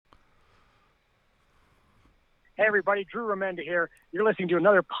Hey, everybody, Drew Remenda here. You're listening to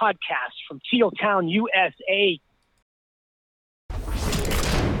another podcast from Teal Town, USA.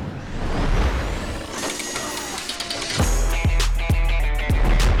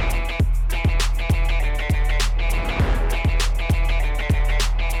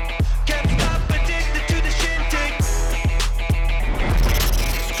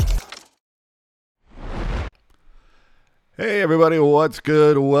 Hey everybody, what's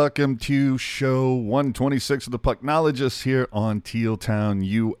good? Welcome to show 126 of the Pucknologists here on Teal Town,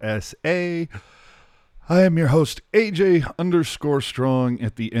 USA. I am your host, AJ_Strong,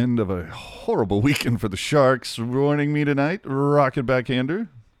 at the end of a horrible weekend for the Sharks. Joining me tonight, Rocket Backhander.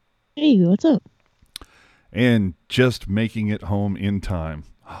 Hey, what's up? And just making it home in time,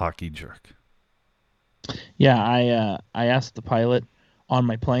 Hockey Jerk. Yeah, I asked the pilot on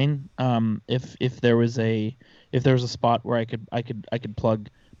my plane if there was a spot where I could plug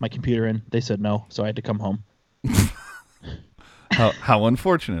my computer in. They said no, so I had to come home. How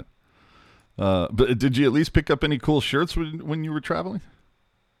unfortunate. But did you at least pick up any cool shirts when you were traveling?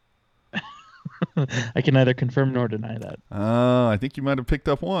 I can neither confirm nor deny that. I think you might have picked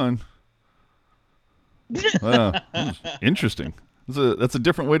up one. Interesting. That's a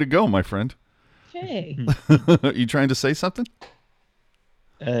different way to go, my friend. Hey. Are you trying to say something?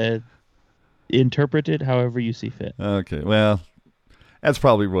 Interpret it however you see fit. Okay, well, that's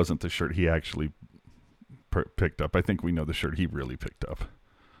probably wasn't the shirt he actually picked up. I think we know the shirt he really picked up.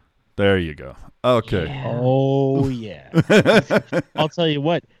 There you go. Okay. Yeah. Oh, yeah. I'll tell you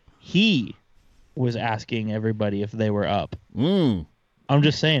what. He was asking everybody if they were up. I'm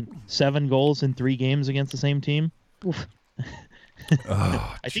just saying, 7 goals in 3 games against the same team.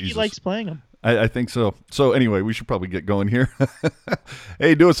 Oh, I think he likes playing them. I think so. So anyway, we should probably get going here.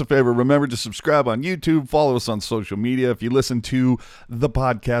 Hey, do us a favor. Remember to subscribe on YouTube. Follow us on social media. If you listen to the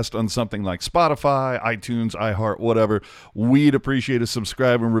podcast on something like Spotify, iTunes, iHeart, whatever, we'd appreciate a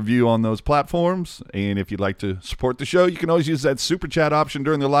subscribe and review on those platforms. And if you'd like to support the show, you can always use that super chat option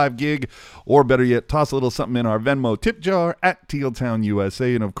during the live gig. Or better yet, toss a little something in our Venmo tip jar at Teal Town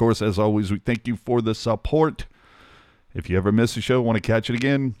USA. And of course, as always, we thank you for the support. If you ever miss a show, want to catch it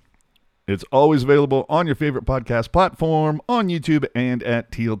again, it's always available on your favorite podcast platform, on YouTube, and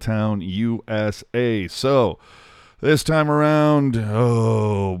at Teal Town, USA. So, this time around,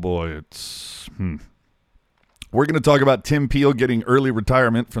 oh boy, we're going to talk about Tim Peel getting early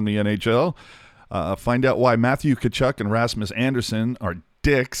retirement from the NHL, find out why Matthew Tkachuk and Rasmus Andersson are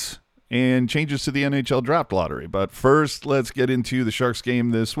dicks, and changes to the NHL draft lottery. But first, let's get into the Sharks game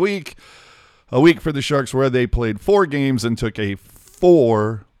this week. A week for the Sharks where they played 4 games and took a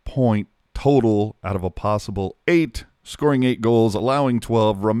 4-point total out of a possible 8, scoring 8 goals, allowing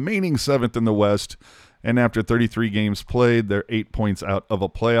 12, remaining 7th in the West. And after 33 games played, they're 8 points out of a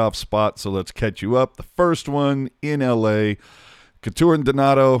playoff spot. So let's catch you up. The first one in LA. Couture and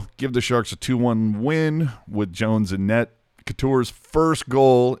Donato give the Sharks a 2-1 win with Jones in net. Couture's first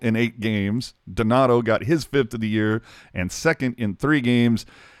goal in 8 games. Donato got his 5th of the year and 2nd in 3 games.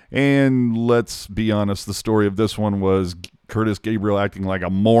 And let's be honest, the story of this one was Curtis Gabriel acting like a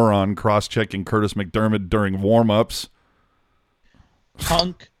moron, cross-checking Curtis McDermott during warm-ups.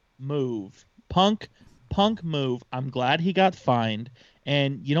 Punk move. Punk move. I'm glad he got fined.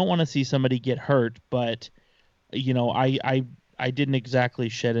 And you don't want to see somebody get hurt, but, you know, I didn't exactly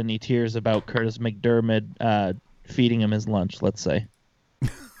shed any tears about Curtis McDermott feeding him his lunch, let's say.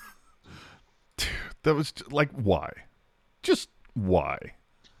 Dude, that was like, why? Just why?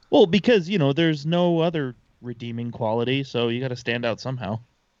 Well, because, you know, there's no other redeeming quality, so you got to stand out somehow.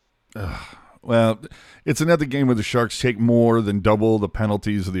 Well, it's another game where the Sharks take more than double the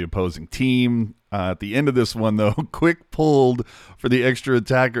penalties of the opposing team. At the end of this one, though, quick pulled for the extra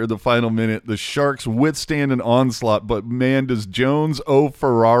attacker in the final minute. The Sharks withstand an onslaught, but man, does Jones owe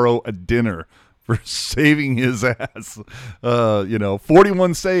Ferraro a dinner for saving his ass.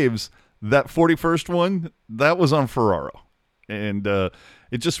 41 saves. That 41st one, that was on Ferraro. And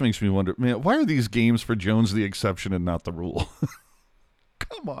it just makes me wonder, man, why are these games for Jones the exception and not the rule?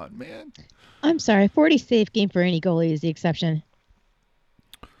 Come on, man. I'm sorry. 40 save game for any goalie is the exception.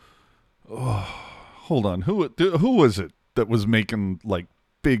 Oh, hold on. Who was it that was making like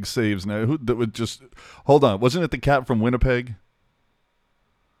big saves now? Who that would just hold on? Wasn't it the cat from Winnipeg?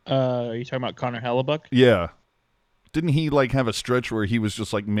 Are you talking about Connor Hellebuck? Yeah. Didn't he like have a stretch where he was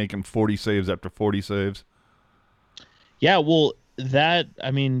just like making 40 saves after 40 saves? Yeah, well,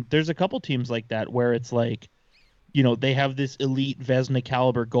 there's a couple teams like that where it's like, you know, they have this elite Vezina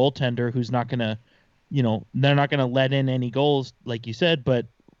caliber goaltender who's not going to, you know, they're not going to let in any goals, like you said, but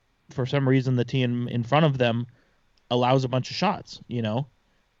for some reason the team in front of them allows a bunch of shots, you know?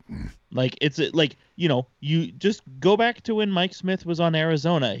 Like it's like, you just go back to when Mike Smith was on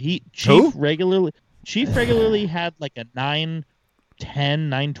Arizona. Who? Chief regularly had like a 910,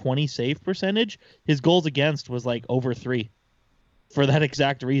 920 save percentage. His goals against was like over 3 for that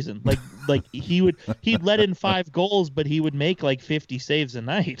exact reason. Like he'd let in 5 goals, but he would make like 50 saves a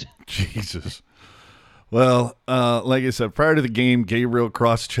night. Jesus. Well, like I said, prior to the game, Gabriel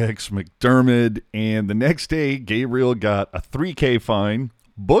cross-checks McDermott, and the next day, Gabriel got a 3K fine,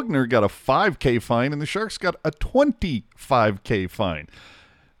 Bugner got a 5K fine, and the Sharks got a 25K fine.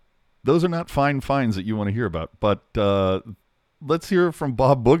 Those are not fines that you want to hear about, but let's hear from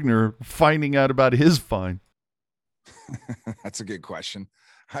Bob Bugner finding out about his fine. That's a good question.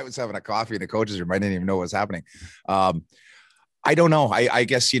 I was having a coffee in the coach's room. I didn't even know what was happening. I don't know. I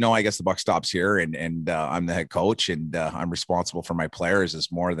guess the buck stops here, and I'm the head coach, and I'm responsible for my players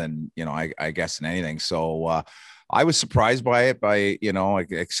as more than, I guess in anything. So I was surprised by it, I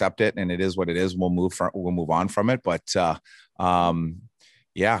accept it, and it is what it is. We'll move on from it. But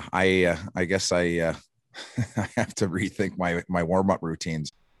yeah, I guess I have to rethink my warm-up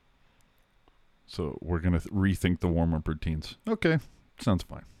routines. So we're going to rethink the warm-up routines. Okay, sounds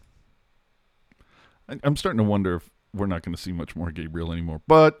fine. I'm starting to wonder if we're not going to see much more Gabriel anymore,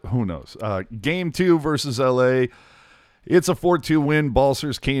 but who knows? Game 2 versus LA. It's a 4-2 win.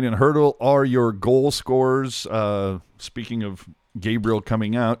 Balcers, Kane, and Hertl are your goal scorers. Speaking of Gabriel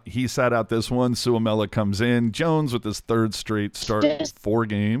coming out, he sat out this one. Suomela comes in. Jones with his 3rd straight start, 4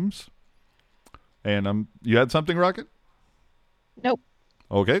 games. And you had something, Rocket? Nope.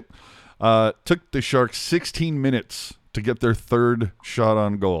 Okay. Took the Sharks 16 minutes to get their 3rd shot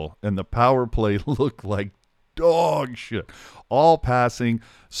on goal, and the power play looked like dog shit. All passing.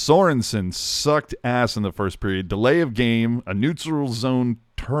 Sorensen sucked ass in the first period. Delay of game, a neutral zone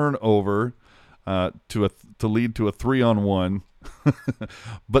turnover to lead to a 3-on-1.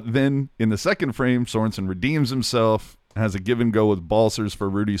 But then in the second frame, Sorensen redeems himself, has a give and go with Balcers for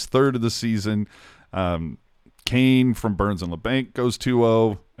Rudy's 3rd of the season. Kane from Burns and LeBanc goes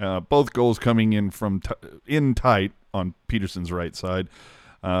 2-0. Both goals coming in from in tight on Peterson's right side.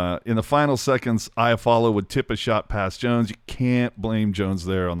 In the final seconds, Iafallo would tip a shot past Jones. You can't blame Jones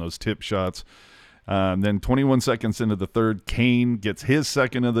there on those tip shots. Then 21 seconds into the third, Kane gets his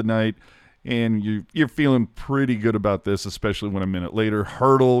 2nd of the night, and you're feeling pretty good about this, especially when a minute later,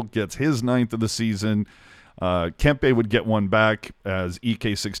 Hertl gets his 9th of the season. Kempe would get one back as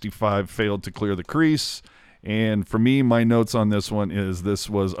EK65 failed to clear the crease. And for me, my notes on this one is this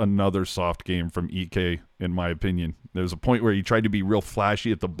was another soft game from EK, in my opinion. There was a point where he tried to be real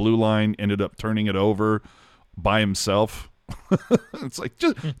flashy at the blue line, ended up turning it over by himself. It's like,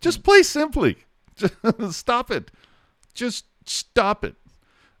 just play simply. Just stop it. Just stop it.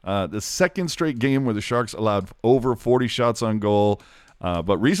 The 2nd straight game where the Sharks allowed over 40 shots on goal.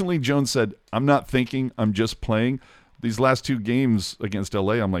 But recently Jones said, I'm not thinking, I'm just playing. These last 2 games against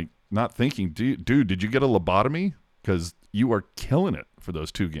LA, I'm like, not thinking, dude, did you get a lobotomy? Because you are killing it for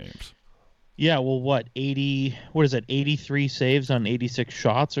those 2 games. Yeah, well, 83 saves on 86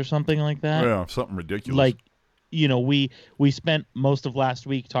 shots or something like that? Yeah, something ridiculous. Like, we spent most of last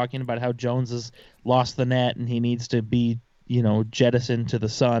week talking about how Jones has lost the net and he needs to be, jettisoned to the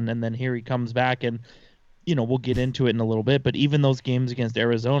sun, and then here he comes back, and, we'll get into it in a little bit, but even those games against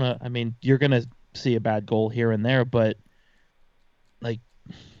Arizona, I mean, you're going to see a bad goal here and there, but, like,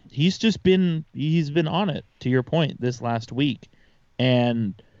 he's been on it, to your point, this last week.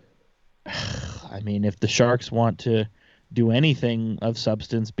 And I mean, if the Sharks want to do anything of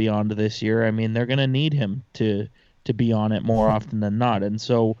substance beyond this year, I mean, they're going to need him to be on it more often than not. And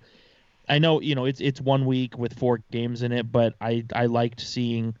so I know, it's 1 week with 4 games in it, but I liked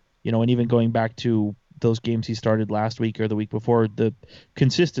seeing, and even going back to those games he started last week or the week before, the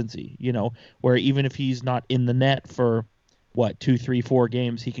consistency, where even if he's not in the net for 2, 3, 4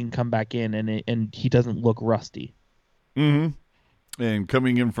 games, he can come back in and he doesn't look rusty. Mm-hmm. And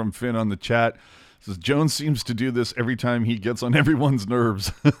coming in from Finn on the chat, says Jones seems to do this every time he gets on everyone's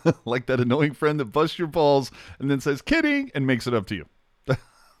nerves. Like that annoying friend that busts your balls and then says, kidding, and makes it up to you.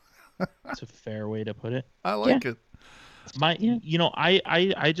 That's a fair way to put it. I like it.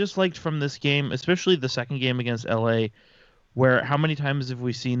 I just liked from this game, especially the second game against LA, where how many times have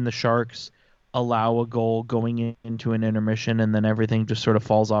we seen the Sharks allow a goal going into an intermission and then everything just sort of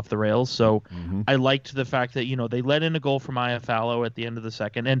falls off the rails. So I liked the fact that, they let in a goal from Iafallo at the end of the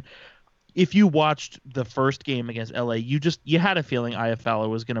second. And if you watched the first game against LA, you had a feeling Iafallo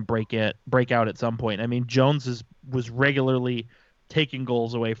was going to break out at some point. I mean, Jones was regularly taking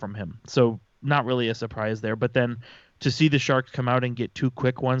goals away from him. So not really a surprise there. But then to see the Sharks come out and get 2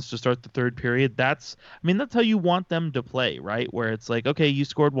 quick ones to start the third period, that's how you want them to play, right? Where it's like, okay, you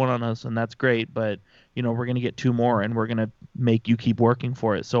scored 1 on us and that's great, but we're going to get 2 more and we're going to make you keep working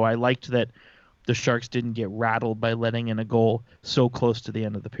for it. So I liked that the Sharks didn't get rattled by letting in a goal so close to the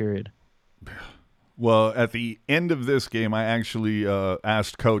end of the period. Well, at the end of this game, I actually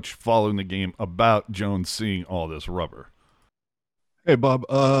asked Coach following the game about Jones seeing all this rubber. Hey, Bob,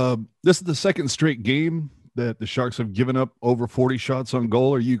 this is the second straight game that the Sharks have given up over 40 shots on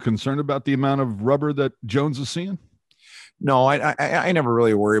goal. Are you concerned about the amount of rubber that Jones is seeing? No, I never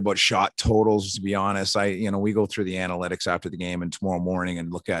really worry about shot totals, to be honest. We go through the analytics after the game and tomorrow morning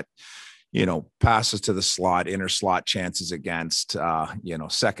and look at, passes to the slot, inner slot chances against,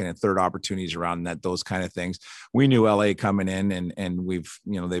 second and third opportunities around net, those kind of things. We knew LA coming in and we've,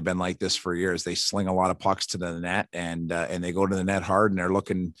 they've been like this for years. They sling a lot of pucks to the net and they go to the net hard and they're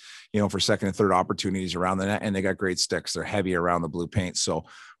looking, for second and third opportunities around the net, and they got great sticks. They're heavy around the blue paint. So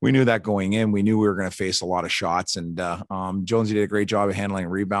we knew that going in. We knew we were going to face a lot of shots, and Jonesy did a great job of handling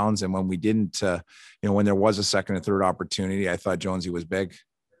rebounds. And when we didn't, when there was a second and third opportunity, I thought Jonesy was big.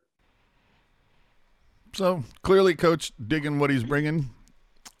 So clearly, Coach digging what he's bringing.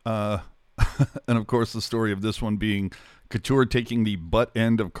 And of course, the story of this one being Couture taking the butt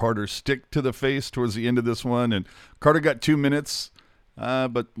end of Carter's stick to the face towards the end of this one. And Carter got 2 minutes,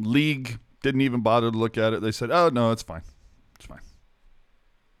 but League didn't even bother to look at it. They said, oh, no, it's fine. It's fine.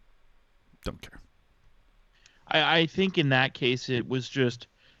 Don't care. I think in that case, it was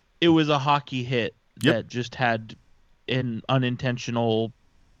a hockey hit that just had an unintentional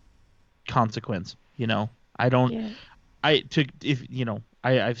consequence. I've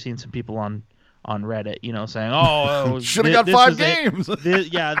seen some people on Reddit, saying, oh, should have got 5 games.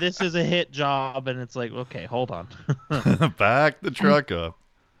 This is a hit job. And it's like, okay, hold on. Back the truck up.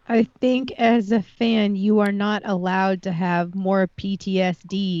 I think as a fan, you are not allowed to have more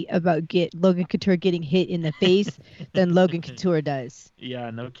PTSD about Logan Couture getting hit in the face than Logan Couture does.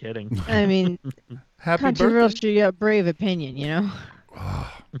 Yeah, no kidding. I mean, Happy controversial yet brave opinion,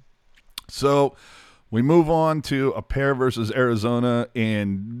 So we move on to a pair versus Arizona,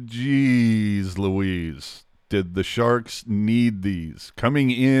 and geez Louise, did the Sharks need these?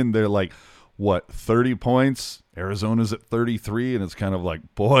 Coming in, they're like, 30 points? Arizona's at 33, and it's kind of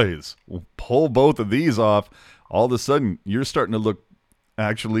like, boys, we'll pull both of these off. All of a sudden, you're starting to look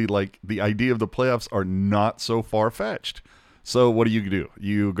actually like the idea of the playoffs are not so far-fetched. So what do?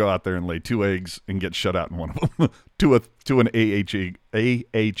 You go out there and lay 2 eggs and get shut out in one of them to an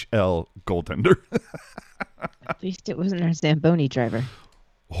AHL goaltender. At least it wasn't our Zamboni driver.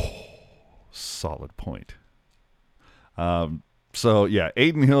 Oh, solid point. So, yeah,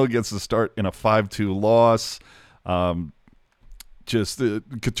 Adin Hill gets the start in a 5-2 loss.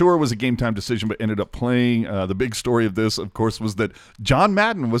 Couture was a game-time decision, but ended up playing. The big story of this, of course, was that John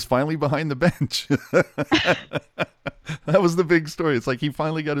Madden was finally behind the bench. That was the big story. It's like he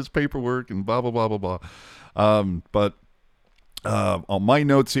finally got his paperwork and blah, blah, blah, blah, blah. But on my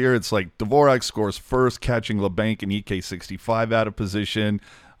notes here, it's like Dvorak scores first, catching LeBanc and EK65 out of position.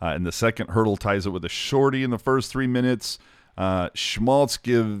 And the second hurdle ties it with a shorty in the first 3 minutes. Schmaltz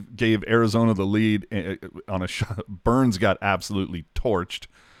gave Arizona the lead on a shot. Burns got absolutely torched.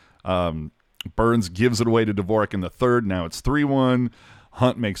 Burns gives it away to Dvorak in the third. Now it's 3-1.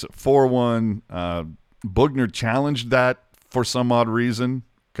 Hunt makes it 4-1. Bugner challenged that for some odd reason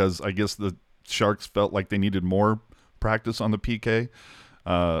because I guess the Sharks felt like they needed more practice on the PK.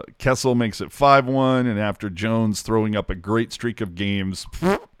 Kessel makes it 5-1, and after Jones throwing up a great streak of games,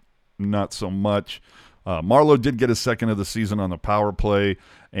 not so much. Marlowe did get a second of the season on the power play,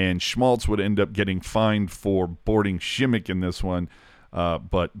 and Schmaltz would end up getting fined for boarding Schimmick in this one.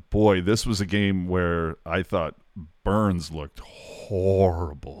 But, boy, this was a game where I thought Burns looked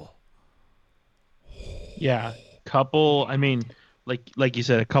horrible. Yeah, like you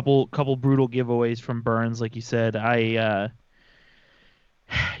said, a couple brutal giveaways from Burns, like you said. I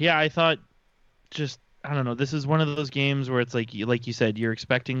thought I don't know. This is one of those games where it's like you said, you're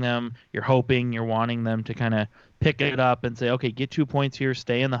expecting them, you're hoping, you're wanting them to kind of pick it up and say, okay, get 2 points here,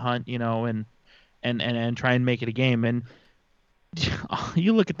 stay in the hunt, and try and make it a game. And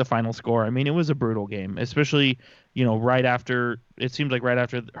you look at the final score. I mean, it was a brutal game, especially, right after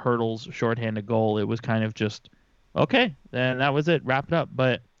Hurdle's shorthanded goal, it was kind of just, okay, then that was it, wrap it up.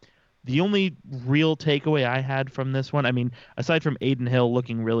 But the only real takeaway I had from this one, I mean, aside from Adin Hill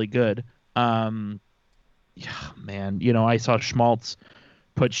looking really good, I saw Schmaltz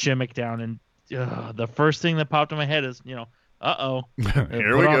put Schimmick down, and the first thing that popped in my head is, uh-oh.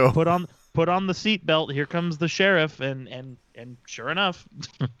 Here we go. Put on the seatbelt. Here comes the sheriff, and sure enough.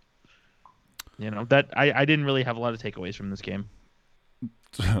 that I didn't really have a lot of takeaways from this game.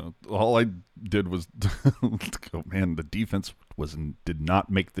 All I did was, oh man, the defense did not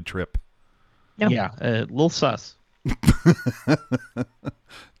make the trip. No. Yeah, a little sus.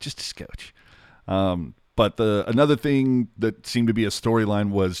 Just a scotch. But another thing that seemed to be a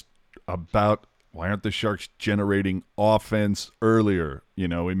storyline was about why aren't the Sharks generating offense earlier?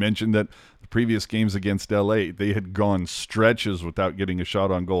 We mentioned that the previous games against LA, they had gone stretches without getting a shot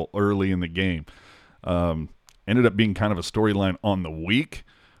on goal early in the game. Ended up being kind of a storyline on the week.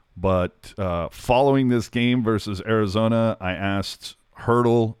 But following this game versus Arizona, I asked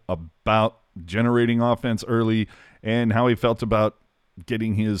Hertl about generating offense early and how he felt about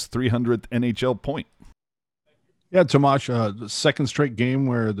getting his 300th NHL point. Yeah, Tomas, the second straight game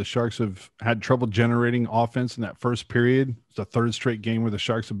where the Sharks have had trouble generating offense in that first period. It's the third straight game where the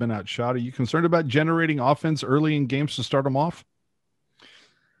Sharks have been outshot. Are you concerned about generating offense early in games to start them off?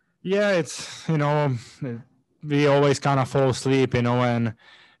 Yeah, it's, we always kind of fall asleep, and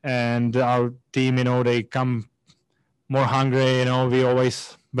our team, they come more hungry, we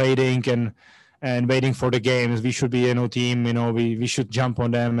always waiting and waiting for the games. We should be, team, we should jump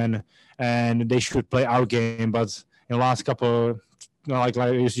on them and they should play our game. But in the last couple, like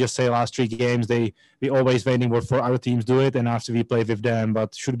you just say, last 3 games, we always waiting for our teams do it, and after we play with them.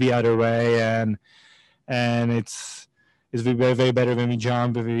 But should be other way, and it's very, very better when we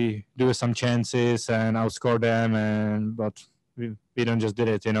jump, if we do some chances and outscore them, but we don't just did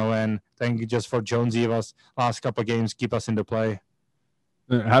it, and thank you just for Jonesy was last couple of games keep us into play.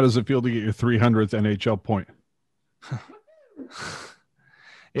 How does it feel to get your 300th NHL point?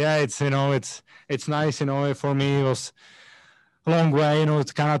 Yeah, it's nice, for me it was a long way,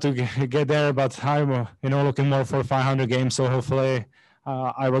 it's kind of to get there, but I'm looking more for 500 games, so hopefully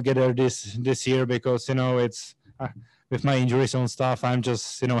I will get there this year, because it's with my injuries and stuff, I'm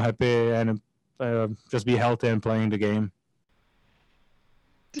just happy and just be healthy and playing the game.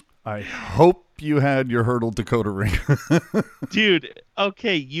 I hope you had your Hertl Dakota ring. Dude,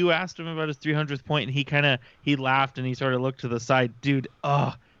 okay, you asked him about his 300th point, and he laughed and he sort of looked to the side. Dude,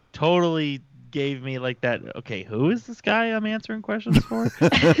 totally gave me like that. Okay, who is this guy I'm answering questions for?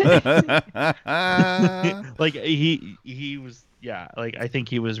 Like he was, yeah. Like I think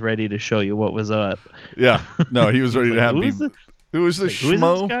he was ready to show you what was up. Yeah, no, he was ready to have me. Who is this schmo?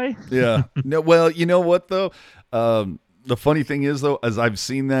 Who is this guy? Yeah. No, well, you know what though? The funny thing is though, as I've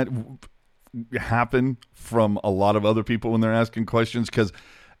seen that happen from a lot of other people when they're asking questions, because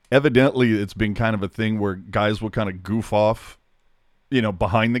evidently it's been kind of a thing where guys will kind of goof off,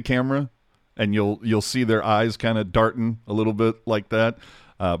 behind the camera, and you'll see their eyes kind of darting a little bit like that.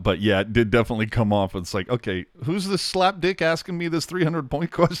 But yeah, it did definitely come off. It's like, okay, who's this slap dick asking me this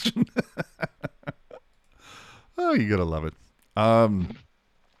 300-point question? Oh, you gotta love it.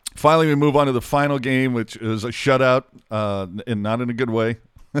 Finally, we move on to the final game, which is a shutout, and not in a good way.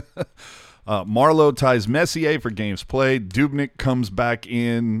 Marleau ties Messier for games played. Dubnyk comes back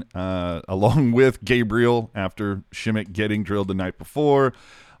in along with Gabriel after Šimik getting drilled the night before.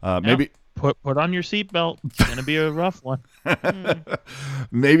 Maybe put on your seatbelt. It's gonna be a rough one.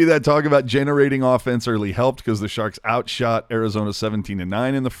 Maybe that talk about generating offense early helped, because the Sharks outshot Arizona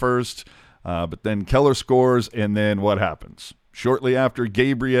 17-9 in the first. But then Keller scores, and then what happens? Shortly after,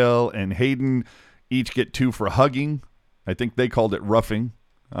 Gabriel and Hayden each get 2 for hugging. I think they called it roughing.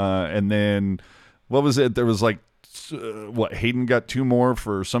 And then, what was it? There was Hayden got 2 more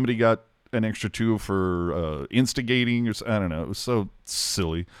for, somebody got an extra 2 for instigating, or I don't know. It was so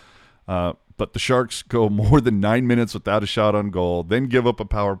silly. But the Sharks go more than 9 minutes without a shot on goal, then give up a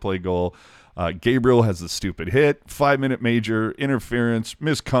power play goal. Gabriel has the stupid hit, 5-minute major, interference,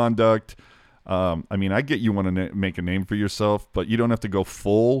 misconduct. I get you want to make a name for yourself, but you don't have to go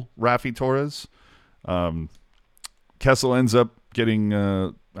full Raffi Torres. Kessel ends up getting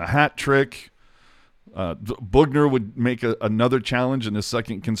a hat trick. Bugner would make another challenge in his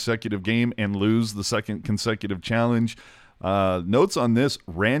second consecutive game and lose the second consecutive challenge. Notes on this: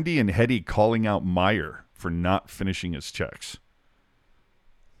 Randy and Hetty calling out Meyer for not finishing his checks.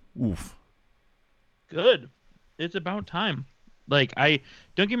 Oof. Good. It's about time. Like,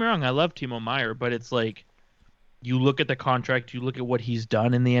 don't get me wrong, I love Timo Meyer, but it's like, you look at the contract, you look at what he's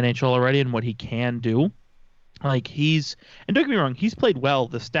done in the NHL already and what he can do. Like, and don't get me wrong, he's played well.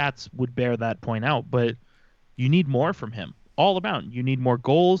 The stats would bear that point out, but you need more from him. All about. You need more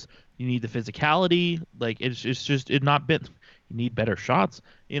goals. You need the physicality. Like, it's not been. You need better shots.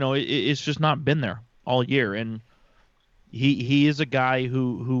 It's just not been there all year. And he is a guy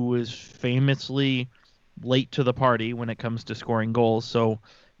who is famously late to the party when it comes to scoring goals. So,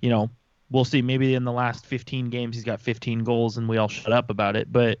 we'll see. Maybe in the last 15 games he's got 15 goals and we all shut up about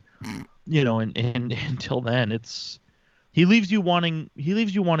it. But, and until then, he leaves you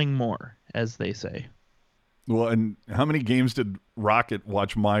wanting more, as they say. Well, and how many games did Rocket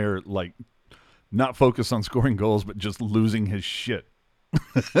watch Meyer like not focus on scoring goals, but just losing his shit?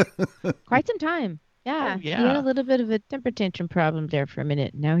 Quite some time. Yeah. Oh, He had yeah. a little bit of a temper tantrum problem there for a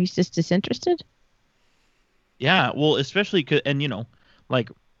minute. Now he's just disinterested. Yeah, well, especially and like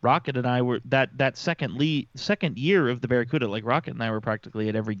Rocket and I were that second year of the Barracuda. Like Rocket and I were practically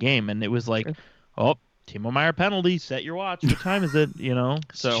at every game, and it was like, True. oh, Timo Meyer penalty, set your watch. What time is it?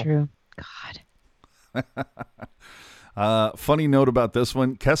 It's So true. God. Funny note about this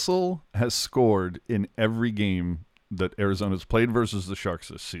one: Kessel has scored in every game that Arizona's played versus the Sharks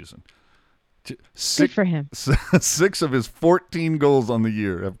this season. Good Six, for him. 6 of his 14 goals on the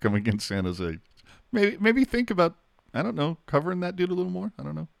year have come against San Jose. Maybe think about, I don't know, covering that dude a little more. I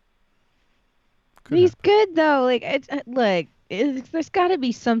don't know. Could He's happen. good though. Like there's got to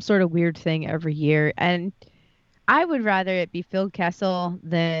be some sort of weird thing every year, and I would rather it be Phil Kessel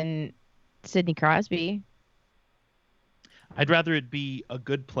than Sidney Crosby. I'd rather it be a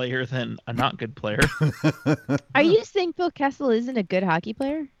good player than a not good player. Are you saying Phil Kessel isn't a good hockey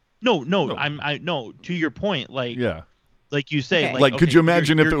player? No, No. no. To your point, like Yeah. like you say, Okay. Like, could okay, you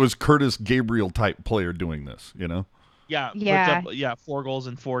imagine if you're- it was Curtis Gabriel type player doing this, you know? Yeah, Yeah. puts up 4 goals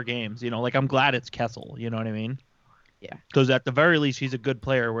in 4 games. Like I'm glad it's Kessel. You know what I mean? Yeah. Because at the very least, he's a good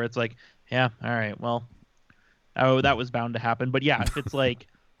player. Where it's like, yeah, all right, well, oh, that was bound to happen. But yeah, if it's like,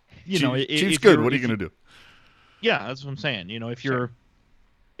 Chiefs if good. you're- What are you if going to do? Yeah, that's what I'm saying. If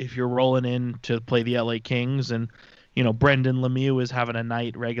you're rolling in to play the LA Kings and Brendan Lemieux is having a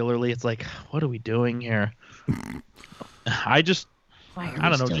night regularly, it's like, what are we doing here? I don't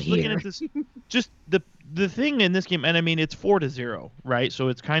know. Just looking at this, just the thing in this game, and I mean it's 4-0, right? So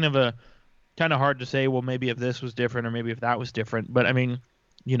it's kind of hard to say. Well, maybe if this was different, or maybe if that was different. But I mean,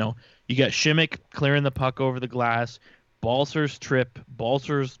 you got Shimmick clearing the puck over the glass, Balser's trip,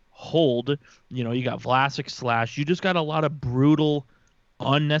 Balser's hold. You got Vlasic slash. You just got a lot of brutal,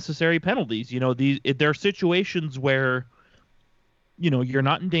 unnecessary penalties. There are situations where you're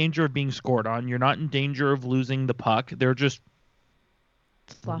not in danger of being scored on. You're not in danger of losing the puck. They're just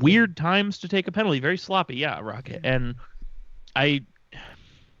Sloppy. weird times to take a penalty. Very sloppy, yeah, Rocket. And it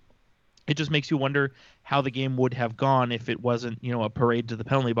just makes you wonder how the game would have gone if it wasn't, a parade to the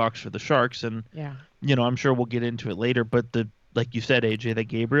penalty box for the Sharks. And Yeah. I'm sure we'll get into it later, but like you said, AJ, the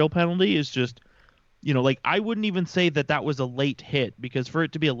Gabriel penalty is just, like I wouldn't even say that was a late hit, because for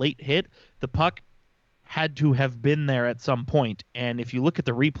it to be a late hit, the puck had to have been there at some point. And if you look at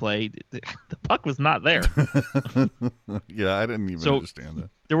the replay, the puck was not there. Yeah, I didn't even understand that.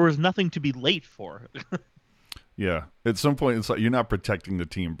 There was nothing to be late for. Yeah. At some point, it's like, you're not protecting the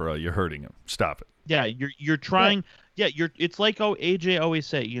team, bro. You're hurting him. Stop it. Yeah, you're trying. Yeah, it's like AJ always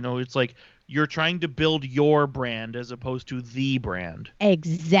say. It's like you're trying to build your brand as opposed to the brand.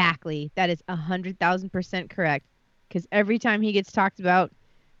 Exactly. That is 100,000% correct. Because every time he gets talked about,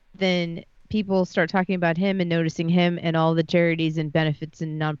 then people start talking about him and noticing him and all the charities and benefits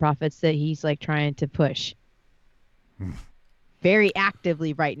and nonprofits that he's like trying to push. Very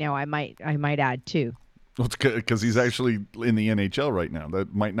actively right now, I might add too. Well, it's because he's actually in the NHL right now.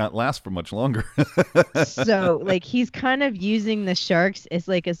 That might not last for much longer. So like he's kind of using the Sharks as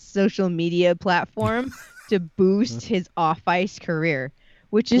like a social media platform to boost his off-ice career,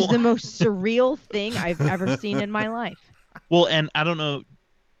 which is the most surreal thing I've ever seen in my life. Well, and I don't know,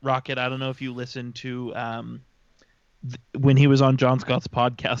 Rocket, I don't know if you listened to when he was on John Scott's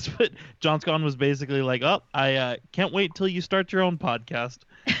podcast, but John Scott was basically like, oh, I can't wait till you start your own podcast.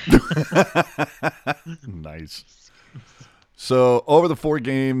 Nice. So over the 4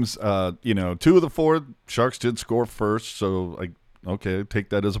 games, 2 of the 4 Sharks did score first. So okay, take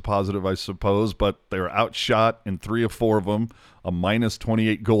that as a positive, I suppose. But they were outshot in 3 of 4 of them, a minus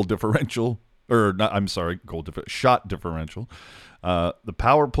 28 goal differential, or not, I'm sorry, shot differential. The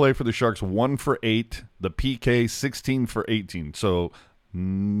power play for the Sharks 1 for 8, the PK 16 for 18. So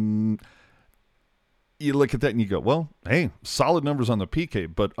you look at that and you go, well, hey, solid numbers on the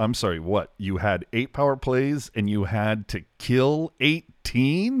PK, but I'm sorry, what? You had 8 power plays and you had to kill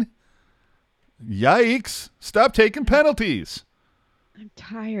 18? Yikes. Stop taking penalties. I'm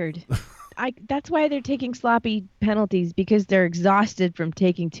tired. That's why they're taking sloppy penalties, because they're exhausted from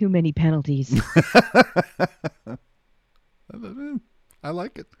taking too many penalties. I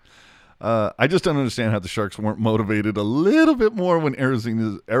like it. I just don't understand how the Sharks weren't motivated a little bit more when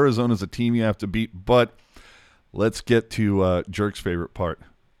Arizona's a team you have to beat. But let's get to Jerk's favorite part.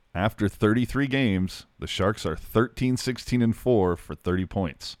 After 33 games, the Sharks are 13-16-4 for 30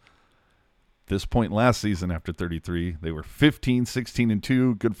 points. this point last season after 33, they were 15, 16, and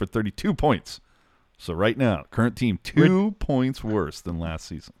 2, good for 32 points. So right now, current team 2 points worse than last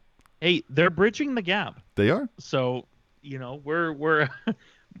season. Hey, they're bridging the gap. They are? So, we're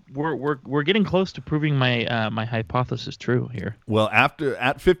we're getting close to proving my my hypothesis true here. Well,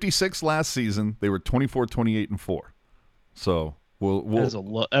 at 56 last season, they were 24, 28, and 4. So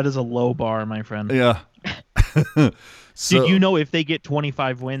That is a low bar, my friend. yeah. So, Did you know if they get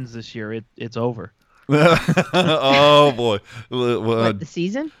 25 wins this year, it's over? oh boy. What, the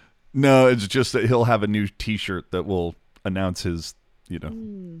season? No, it's just that he'll have a new T-shirt that will announce his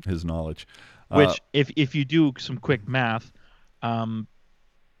his knowledge. Which, if you do some quick math,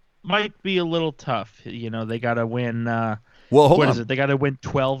 might be a little tough. They got to win. Well, hold what on. is it? They got to win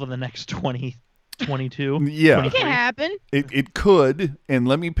 12 of the next 20, 22. Yeah, It can happen. it could. And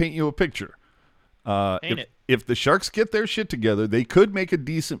let me paint you a picture. Paint it. If the Sharks get their shit together, they could make a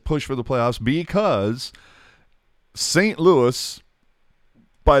decent push for the playoffs because St. Louis,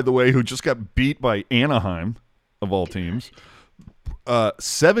 by the way, who just got beat by Anaheim, of all teams,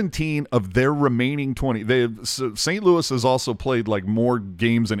 17 of their remaining 20. St. Louis has also played like more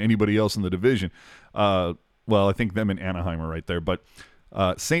games than anybody else in the division. Well, I think them and Anaheim are right there. But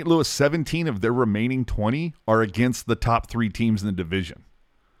St. Louis, 17 of their remaining 20 are against the top 3 teams in the division.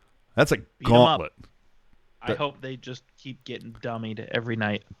 That's a gauntlet. I hope they just keep getting dummied every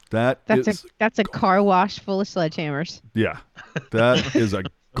night. That's a car wash full of sledgehammers. Yeah, that is a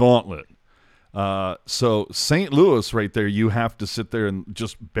gauntlet. So St. Louis right there, you have to sit there and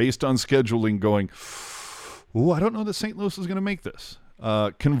just based on scheduling going, ooh, I don't know that St. Louis is going to make this.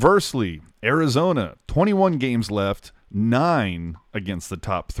 Conversely, Arizona, 21 games left, 9 against the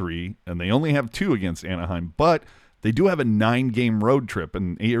top 3, and they only have 2 against Anaheim, but they do have a 9-game road trip,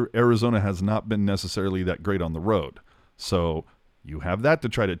 and Arizona has not been necessarily that great on the road. So you have that to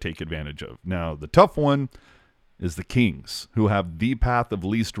try to take advantage of. Now, the tough one is the Kings, who have the path of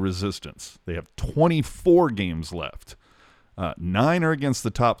least resistance. They have 24 games left. 9 are against the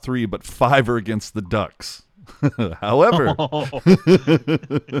top 3, but 5 are against the Ducks. However, and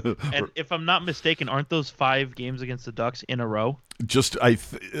if I'm not mistaken, aren't those 5 games against the Ducks in a row?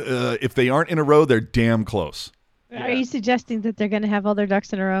 If they aren't in a row, they're damn close. Are you suggesting that they're going to have all their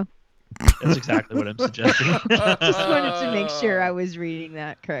ducks in a row? That's exactly what I'm suggesting. Just wanted to make sure I was reading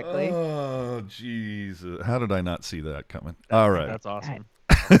that correctly. Oh, jeez. How did I not see that coming? All right. That's awesome.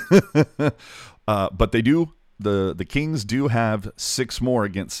 But they do. The Kings do have 6 more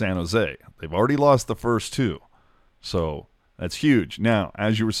against San Jose. They've already lost the first 2. So that's huge. Now,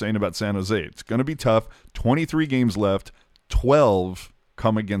 as you were saying about San Jose, it's going to be tough. 23 games left. 12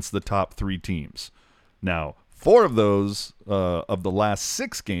 come against the top 3 teams. Now, 4 of those of the last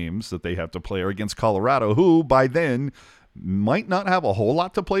 6 games that they have to play are against Colorado, who by then might not have a whole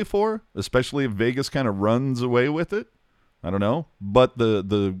lot to play for, especially if Vegas kind of runs away with it. I don't know. But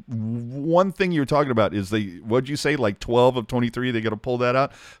the one thing you're talking about is what'd you say, like 12 of 23, they got to pull that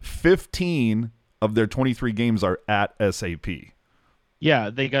out? 15 of their 23 games are at SAP.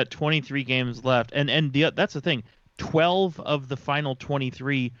 Yeah, they got 23 games left. And that's the thing. 12 of the final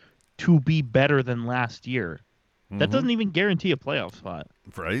 23 to be better than last year. That doesn't even guarantee a playoff spot.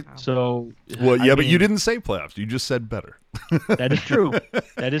 Right. So, well, yeah, but you didn't say playoffs. You just said better. That is true.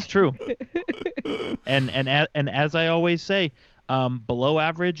 That is true. And as I always say, below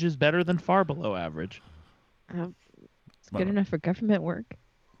average is better than far below average. It's good enough for government work.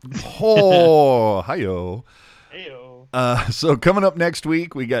 Oh, hi-yo. Heyo. So coming up next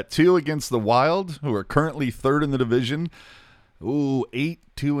week, we got 2 against the Wild, who are currently 3rd in the division. Ooh,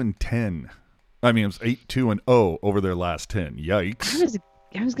 8-2-10. I mean, it was 8-2-0 over their last 10. Yikes.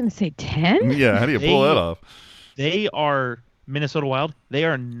 I was going to say 10? Yeah, how do you pull that off? They are Minnesota Wild. They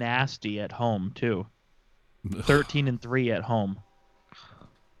are nasty at home too. 13-3 at home.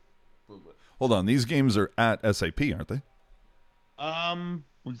 Hold on, these games are at SAP, aren't they?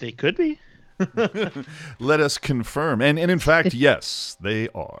 They could be. Let us confirm. And in fact, yes, they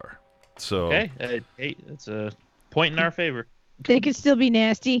are. So Okay, hey, that's a point in our favor. They could still be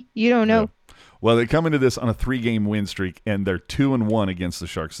nasty. You don't know. Yeah. Well, they come into this on a 3-game win streak, and they're 2-1 against the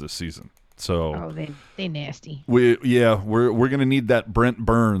Sharks this season. So they nasty. we're gonna need that Brent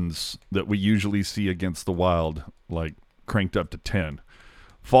Burns that we usually see against the Wild, like cranked up to 10.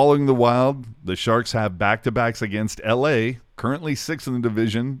 Following the Wild, the Sharks have back-to-backs against LA, currently 6th in the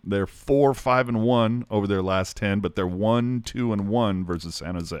division. They're 4-5-1 over their last 10, but they're 1-2-1 versus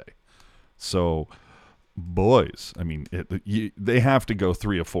San Jose. So, boys, I mean, they have to go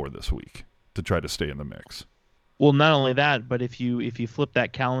 3 of 4 this week to try to stay in the mix. Well, not only that, but if you flip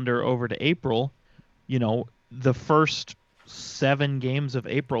that calendar over to April, the first 7 games of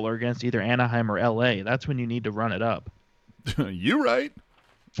April are against either Anaheim or LA. That's when you need to run it up. You right.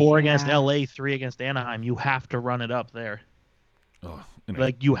 4 against LA, 3 against Anaheim. You have to run it up there. Oh,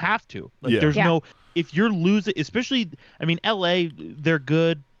 Like, you have to. Like, Yeah. there's Yeah. no, if you're losing, especially, I mean, LA, they're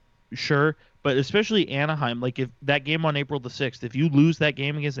good, sure, but especially Anaheim, like, if that game on April the 6th, if you lose that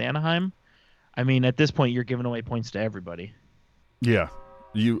game against Anaheim, I mean, at this point, you're giving away points to everybody. Yeah.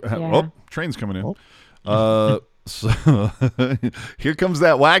 Yeah. Oh, train's coming in. So here comes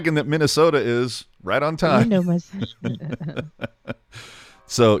that wagon that Minnesota is right on You time. know my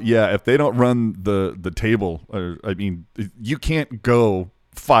So yeah, if they don't run the table, I mean, you can't go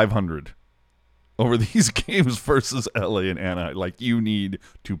 500 over these games versus LA and Anaheim. Like, you need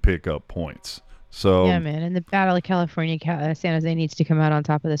to pick up points. So Yeah, man. And the Battle of California, San Jose needs to come out on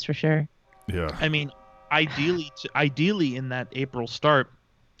top of this for sure. yeah. I mean, ideally in that April start,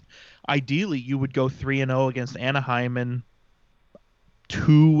 ideally you would go 3-0 against Anaheim and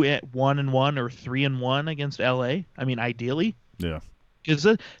 2-1-1 or 3-1 against LA. I mean, ideally, Yeah. because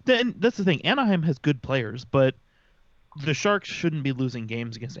then that's the thing. Anaheim has good players, but the Sharks shouldn't be losing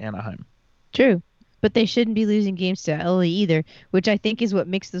games against Anaheim. True. But they shouldn't be losing games to LA either, which I think is what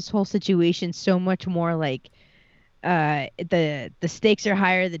makes this whole situation so much more like the stakes are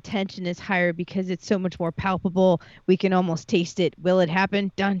higher, the tension is higher because it's so much more palpable. We can almost taste it. Will it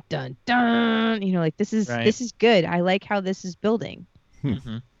happen? Dun dun dun. You know, like this is good. I like how this is building.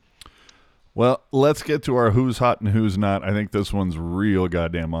 Mm-hmm. Well, let's get to our who's hot and who's not. I think this one's real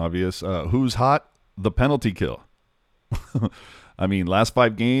goddamn obvious. Who's hot? The penalty kill. I mean, last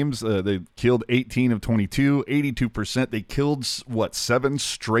 5 games, they killed 18 of 22, 82%. They killed, 7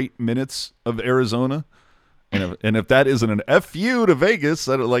 straight minutes of Arizona? And if that isn't an FU to Vegas,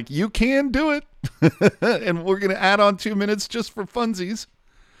 like, you can do it. And we're going to add on 2 minutes just for funsies.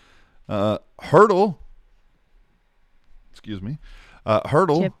 Hurdle. Excuse me.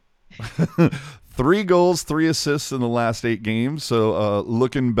 Hurdle. Chip. 3 goals, 3 assists in the last 8 games, so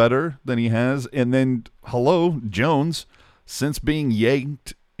looking better than he has. And then, Jones, since being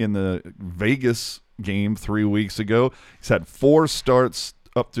yanked in the Vegas game 3 weeks ago, he's had 4 starts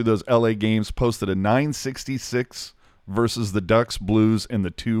up through those LA games, posted a .966 versus the Ducks, Blues, and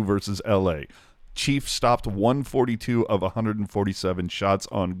the 2 versus LA. Chiefs stopped 142 of 147 shots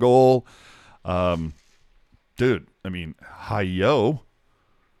on goal. Dude, I mean, hi-yo.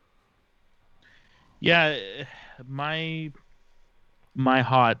 Yeah, my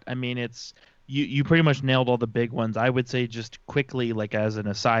hot. I mean, it's you pretty much nailed all the big ones. I would say just quickly, like as an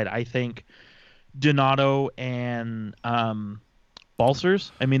aside, I think Donato and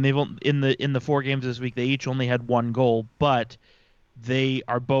Balcers. I mean, they've in the 4 games this week, they each only had 1 goal, but they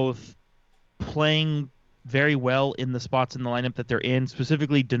are both playing very well in the spots in the lineup that they're in.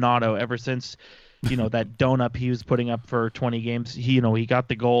 Specifically, Donato. Ever since that donut he was putting up for 20 games, he got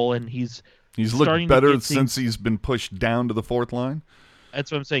the goal and he's looked better since he's been pushed down to the 4th line. That's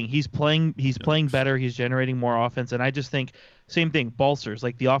what I'm saying. He's playing better. He's generating more offense, and I just think same thing. Balcers,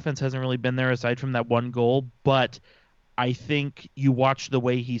 like the offense hasn't really been there aside from that 1 goal, but I think you watch the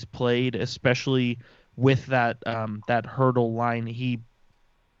way he's played, especially with that Hurdle line. He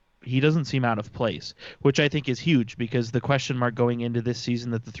doesn't seem out of place, which I think is huge because the question mark going into this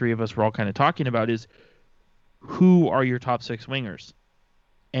season that the 3 of us were all kind of talking about is who are your top 6 wingers,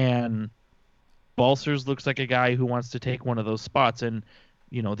 and Balcers looks like a guy who wants to take one of those spots, and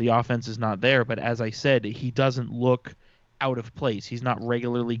the offense is not there. But as I said, he doesn't look out of place. He's not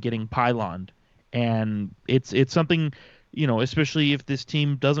regularly getting pyloned, and it's something, especially if this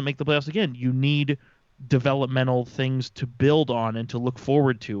team doesn't make the playoffs again, you need developmental things to build on and to look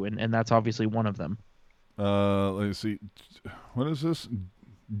forward to, and that's obviously one of them. Let's see, what is this?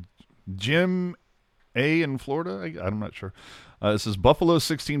 Jim A in Florida? I'm not sure. This is Buffalo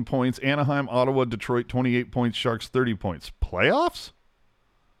 16 points, Anaheim, Ottawa, Detroit 28 points, Sharks 30 points. Playoffs?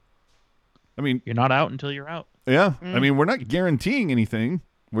 I mean, You're not out until you're out. yeah. I mean, we're not guaranteeing anything.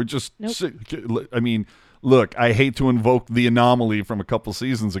 We're just. Nope. I mean, look, I hate to invoke the anomaly from a couple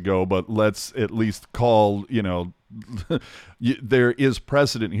seasons ago, but let's at least call. There is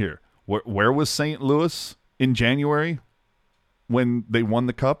precedent here. Where was St. Louis in January when they won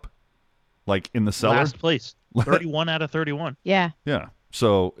the cup? Like in the cellar? Last place, 31 out of 31. Yeah. Yeah.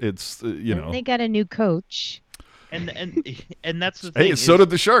 So it's And they got a new coach. And that's the thing. Hey, so did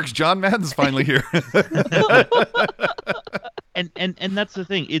the Sharks. John Madden's finally here. And that's the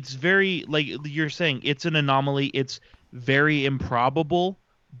thing. It's very, like you're saying, it's an anomaly. It's very improbable,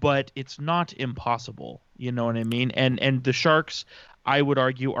 but it's not impossible. You know what I mean? And the Sharks, I would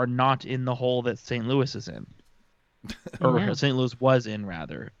argue, are not in the hole that St. Louis is in. Or Yeah. St. Louis was in,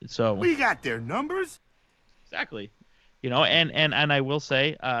 rather. So We got their numbers. exactly. And I will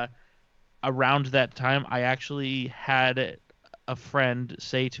say, around that time, I actually had a friend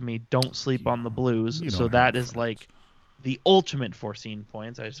say to me, "Don't sleep on the Blues." So that is like the ultimate foreseen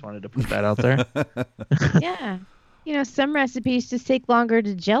points. I just wanted to put that out there. Yeah. Some recipes just take longer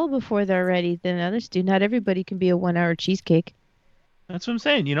to gel before they're ready than others do. Not everybody can be a 1-hour cheesecake. That's what I'm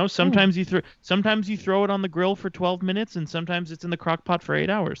saying. Sometimes you throw it on the grill for 12 minutes, and sometimes it's in the crock pot for 8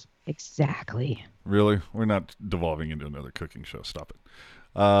 hours. Exactly. Really? We're not devolving into another cooking show. Stop it.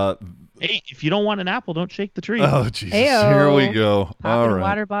 Hey, if you don't want an apple, don't shake the tree. Oh, Jesus. Ayo. Here we go. All Popping right.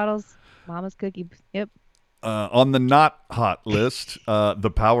 water bottles, mama's cookie. Yep. On the not hot list,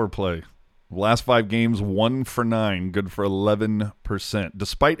 the power play. Last 5 games, 1 for 9, good for 11%.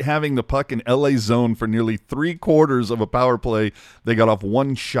 Despite having the puck in LA zone for nearly 3/4 of a power play, they got off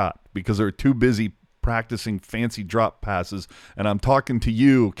 1 shot because they were too busy practicing fancy drop passes. And I'm talking to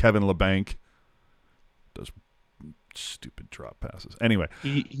you, Kevin LeBanc. Those stupid drop passes. Anyway.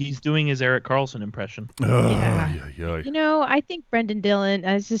 He's doing his Erik Karlsson impression. Yeah. I think Brendan Dillon,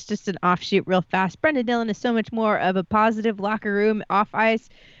 this is just an offshoot real fast. Brendan Dillon is so much more of a positive locker room, off ice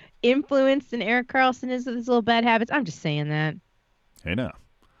influence than Erik Karlsson is with his little bad habits. I'm just saying that. Hey, now.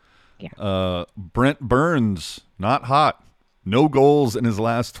 Yeah. Brent Burns, not hot. No goals in his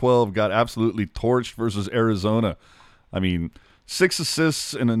last 12. Got absolutely torched versus Arizona. I mean, 6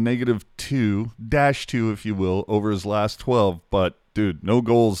 assists and a -2, -2, if you will, over his last 12. But, dude, no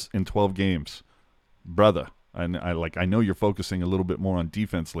goals in 12 games. Brother, I know you're focusing a little bit more on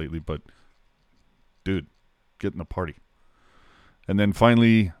defense lately, but, dude, get in the party. And then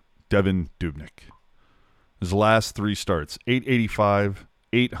finally, Devan Dubnyk. His last 3 starts, 885,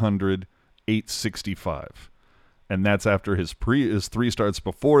 800, 865. And that's after his 3 starts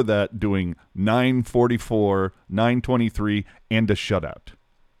before that doing 944, 923, and a shutout.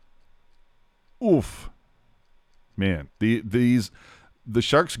 Oof. Man, the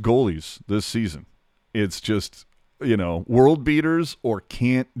Sharks goalies this season, it's just, world beaters or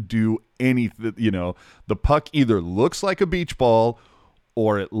can't do anything. The puck either looks like a beach ball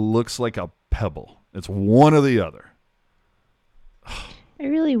or it looks like a pebble. It's one or the other. I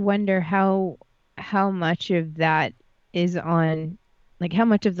really wonder how much of that is on, how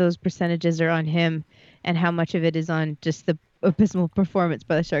much of those percentages are on him and how much of it is on just the abysmal performance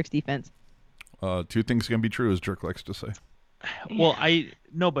by the Sharks defense. 2 things can be true, as Jerk likes to say. Well,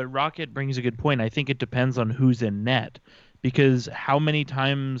 but Rocket brings a good point. I think it depends on who's in net, because how many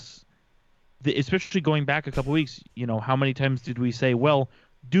times, especially going back a couple weeks, how many times did we say, well,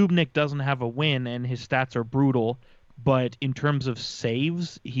 Dubnyk doesn't have a win and his stats are brutal, but in terms of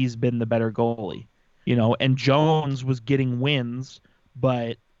saves, he's been the better goalie, and Jones was getting wins,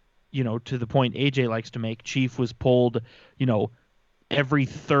 but, to the point AJ likes to make, Chief was pulled, every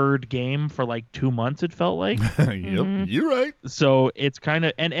 3rd game for like 2 months, it felt like. Yep, you're right. So it's kind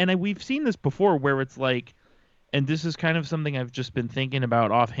of, and we've seen this before where it's like, and this is kind of something I've just been thinking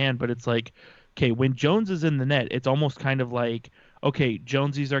about offhand, but it's like, okay, when Jones is in the net, it's almost kind of like, okay,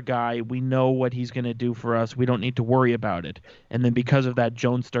 Jonesy's our guy. We know what he's going to do for us. We don't need to worry about it. And then because of that,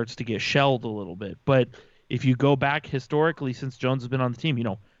 Jones starts to get shelled a little bit. But if you go back historically, since Jones has been on the team,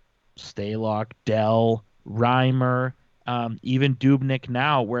 Stalock, Dell, Reimer, even Dubnyk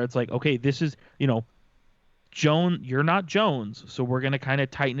now, where it's like, okay, this is, Jones, you're not Jones, so we're going to kind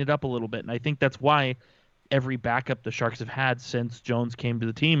of tighten it up a little bit. And I think that's why every backup the Sharks have had since Jones came to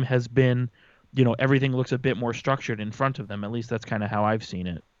the team has been, everything looks a bit more structured in front of them. At least that's kind of how I've seen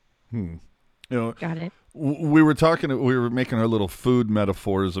it. Got it. We were making our little food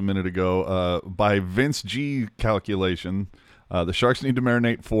metaphors a minute ago. By Vince G calculation, the Sharks need to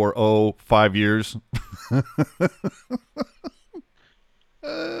marinate for 5 years.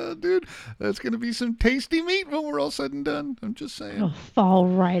 Dude, that's going to be some tasty meat when we're all said and done. I'm just saying. It'll fall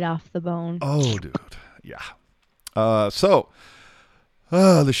right off the bone. Oh, dude. Yeah. So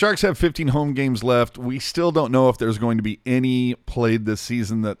the Sharks have 15 home games left. We still don't know if there's going to be any played this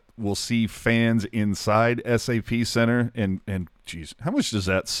season that will see fans inside SAP Center. And geez, how much does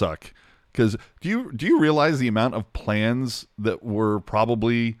that suck? Because do you realize the amount of plans that were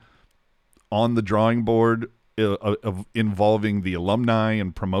probably on the drawing board of involving the alumni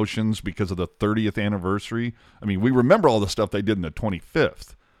and promotions because of the 30th anniversary? I mean, we remember all the stuff they did in the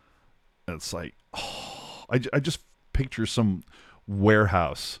 25th. It's like, I just picture some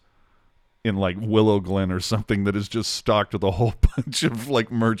warehouse in like Willow Glen or something that is just stocked with a whole bunch of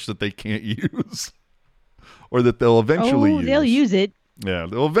like merch that they can't use or that they'll eventually use. They'll use it. Yeah,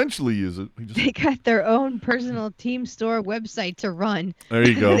 they'll eventually use it. They got their own personal team store website to run. There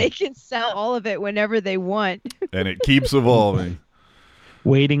you go. They can sell all of it whenever they want. And it keeps evolving.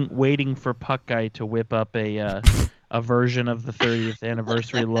 Waiting for Puck Guy to whip up a a version of the 30th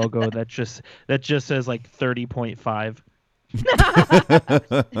anniversary logo that just says like 30.5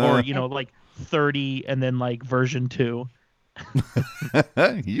 or like 30 and then like version 2.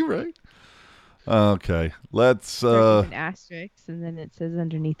 You right. Okay, let's an asterisk, and then it says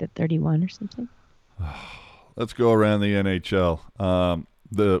underneath it 31 or something. let's go around the NHL.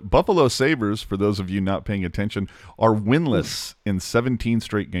 The Buffalo Sabres, for those of you not paying attention, are winless in 17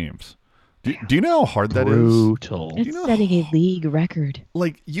 straight games. Do you know how hard that is? Brutal. It's setting a league record.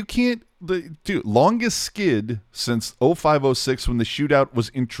 Like, you can't longest skid since 05-06 when the shootout was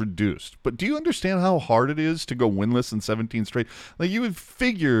introduced. But do you understand how hard it is to go winless in 17 straight? Like, you would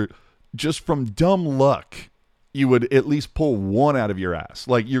figure just from dumb luck you would at least pull one out of your ass.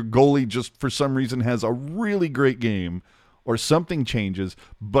 Like, your goalie just for some reason has a really great game or something changes,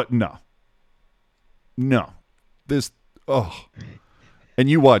 but no. This and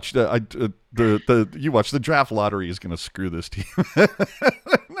you watched you watch the draft lottery is going to screw this team.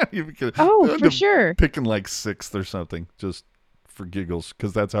 For sure. Picking like 6th or something just for giggles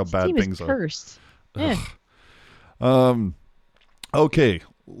because that's how bad things are. Cursed. Yeah. Okay,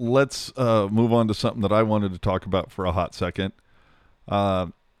 let's move on to something that I wanted to talk about for a hot second.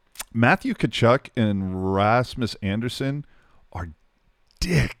 Matthew Tkachuk and Rasmus Anderson are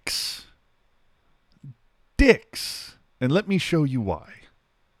dicks. And let me show you why.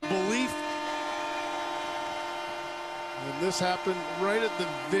 Belief. And this happened right at the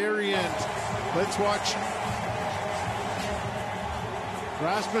very end. Let's watch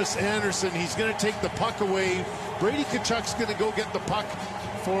Rasmus Anderson. He's going to take the puck away. Brady Tkachuk's going to go get the puck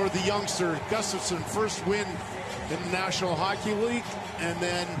for the youngster. Gustafsson, first win in the National Hockey League. And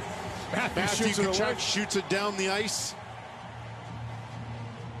then Matthew Tkachuk shoots it down the ice.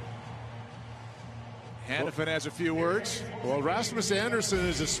 Hanifin has a few words. Well, Rasmus Anderson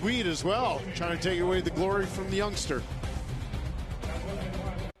is a Swede as well, trying to take away the glory from the youngster.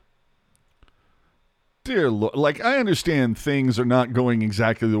 Dear Lord, like, I understand things are not going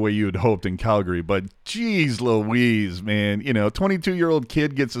exactly the way you had hoped in Calgary, but geez Louise, man, 22-year-old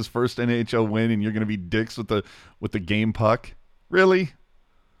kid gets his first NHL win and you're going to be dicks with the game puck? Really?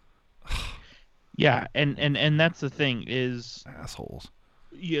 Yeah, and that's the thing is assholes.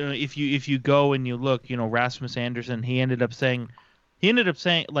 If you go and you look, Rasmus Anderson, he ended up saying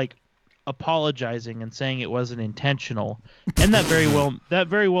like apologizing and saying it wasn't intentional, and that very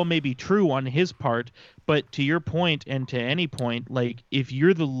well may be true on his part. But to your point, and to any point, like, if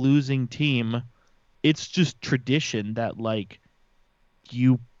you're the losing team, it's just tradition that, like,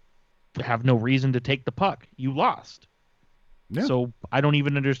 you have no reason to take the puck. You lost. Yeah. So I don't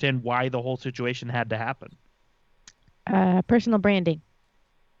even understand why the whole situation had to happen. Personal branding.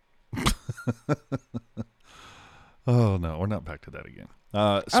 Oh no, we're not back to that again.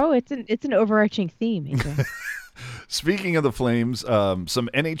 It's an overarching theme. Speaking of the Flames, some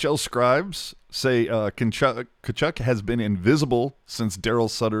NHL scribes say Tkachuk has been invisible since Daryl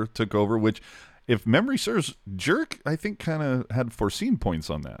Sutter took over, which, if memory serves, Jerk, I think, kind of had foreseen points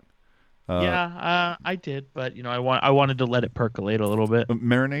on that. I did, but I wanted to let it percolate a little bit,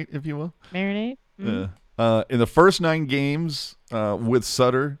 marinate, if you will. Marinate. In the first 9 games with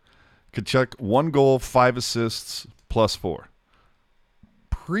Sutter, Tkachuk 1 goal, 5 assists, +4.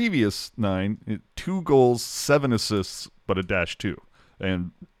 Previous 9, 2 goals, 7 assists, but a -2.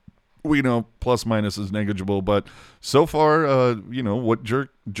 And we know plus minus is negligible, but so far, what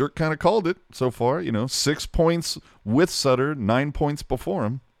Jerk kind of called it so far, 6 points with Sutter, 9 points before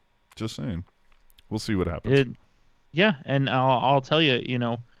him. Just saying. We'll see what happens. And I'll tell you,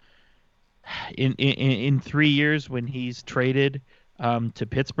 in 3 years when he's traded to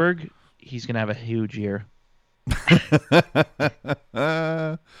Pittsburgh, he's going to have a huge year.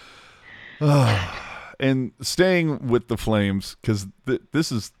 And staying with the Flames, because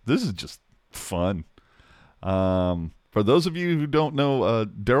this is just fun. For those of you who don't know,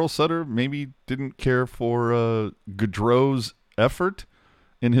 Daryl Sutter maybe didn't care for Gaudreau's effort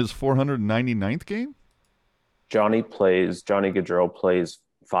in his 499th game. Johnny Gaudreau plays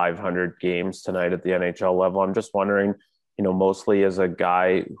 500 games tonight at the NHL level. I'm just wondering, mostly as a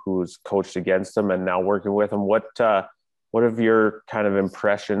guy who's coached against him and now working with him, what have your kind of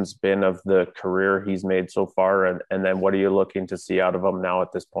impressions been of the career he's made so far? And then what are you looking to see out of him now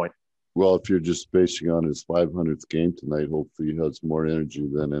at this point? Well, if you're just basing on his 500th game tonight, hopefully he has more energy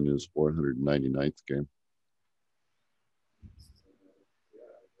than in his 499th game.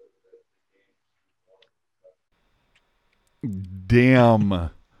 Damn.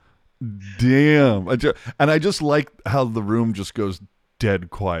 And I just like how the room just goes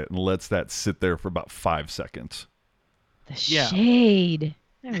dead quiet and lets that sit there for about 5 seconds. The shade.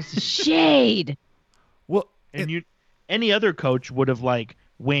 That was shade. Well, and any other coach would have like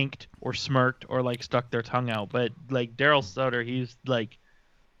winked or smirked or like stuck their tongue out, but like Daryl Sutter, he's like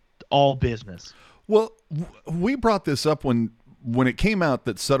all business. Well, we brought this up when it came out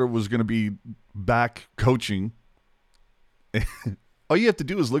that Sutter was going to be back coaching. All you have to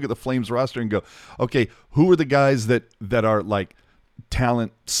do is look at the Flames roster and go, okay, who are the guys that are like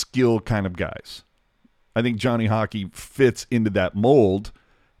talent, skill kind of guys? I think Johnny Hockey fits into that mold,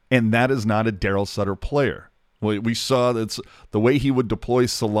 and that is not a Daryl Sutter player. We saw that's the way he would deploy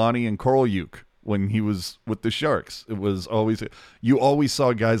Solani and Korolyuk when he was with the Sharks. It was always, you always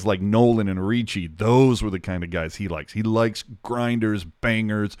saw guys like Nolan and Ricci. Those were the kind of guys he likes. He likes grinders,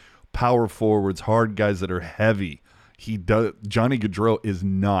 bangers, power forwards, hard guys that are heavy. Johnny Gaudreau is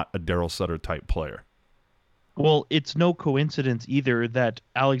not a Daryl Sutter type player. Well, it's no coincidence either that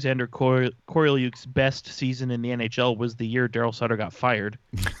Alexander Korolyuk's best season in the NHL was the year Daryl Sutter got fired.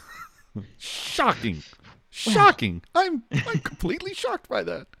 Shocking. I'm completely shocked by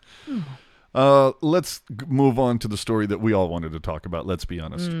that. Let's move on to the story that we all wanted to talk about. Let's be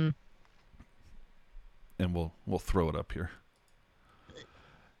honest. And we'll throw it up here.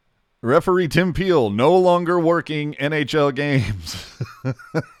 Referee Tim Peel no longer working NHL games.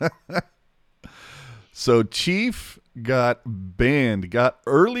 So Chief got banned, got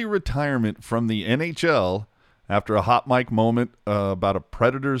early retirement from the NHL after a hot mic moment about a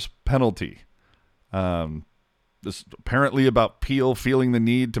Predators penalty. This apparently about Peel feeling the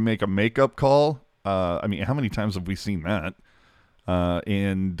need to make a makeup call. I mean, how many times have we seen that?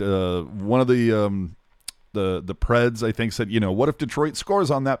 And one of the Preds, I think, said, what if Detroit scores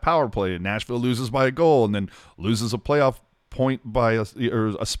on that power play and Nashville loses by a goal and then loses a playoff point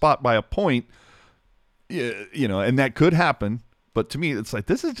or a spot by a point? And that could happen. But to me, it's like,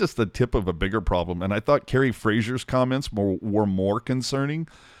 this is just the tip of a bigger problem. And I thought Kerry Fraser's comments were more concerning.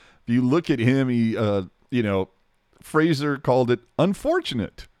 If you look at him, Fraser called it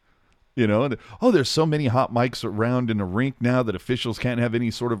unfortunate. There's so many hot mics around in the rink now that officials can't have any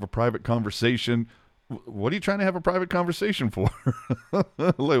sort of a private conversation. What are you trying to have a private conversation for?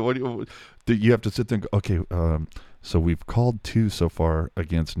 Like, do you have to sit there and go, okay, so we've called 2 so far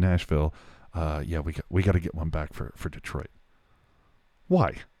against Nashville. We got to get one back for Detroit.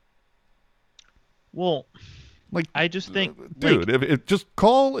 Why? Well, like, I just think, dude, if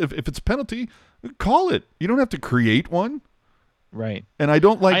it's a penalty, call it. You don't have to create one. Right. And I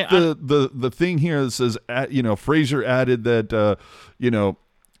don't like the thing here that says, Fraser added that,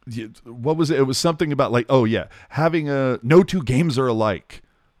 what was it? It was something about like, having no 2 games are alike.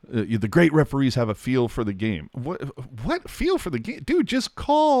 The great referees have a feel for the game. What feel for the game? Dude, just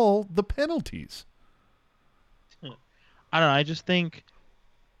call the penalties. I don't know. I just think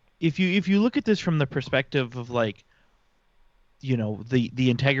if you look at this from the perspective of like, the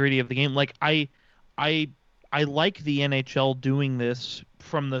integrity of the game, like I like the NHL doing this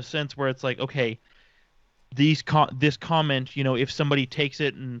from the sense where it's like, okay, this comment, if somebody takes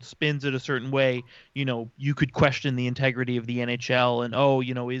it and spins it a certain way, you could question the integrity of the NHL and,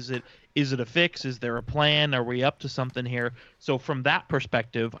 is it a fix? Is there a plan? Are we up to something here? So from that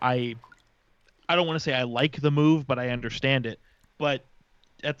perspective, I don't want to say I like the move, but I understand it. But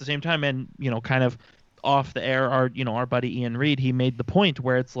at the same time, and, kind of off the air, our buddy Ian Reed, he made the point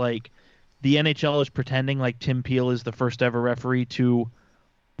where it's like the NHL is pretending like Tim Peel is the first ever referee to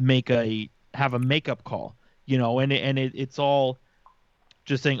have a makeup call. It's all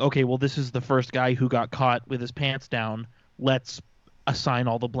just saying, okay, well, this is the first guy who got caught with his pants down. Let's assign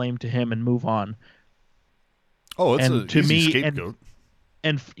all the blame to him and move on. Oh, it's an easy scapegoat.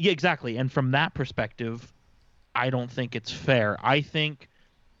 Yeah, exactly. And from that perspective, I don't think it's fair. I think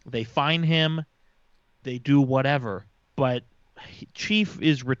they fine him, they do whatever, but Chief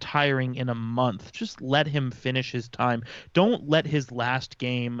is retiring in a month. Just let him finish his time. Don't let his last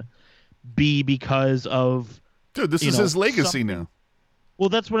game be because of, dude, this is his legacy now. Well,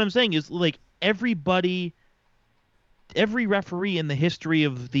 that's what I'm saying is like every referee in the history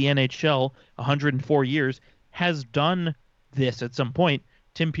of the NHL, 104 years, has done this at some point.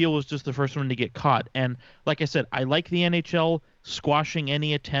 Tim Peel was just the first one to get caught. And like I said, I like the NHL squashing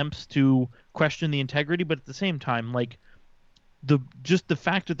any attempts to question the integrity, but at the same time, like the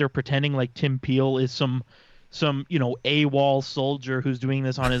fact that they're pretending like Tim Peel is some AWOL soldier who's doing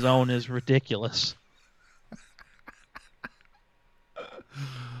this on his own is ridiculous.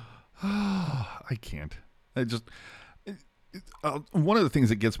 I can't. One of the things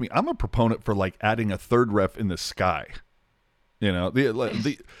that gets me, I'm a proponent for like adding a third ref in the sky.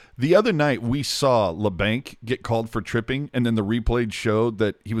 The other night we saw LeBanc get called for tripping, and then the replay showed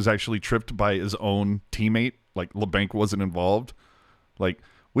that he was actually tripped by his own teammate. Like LeBanc wasn't involved. Like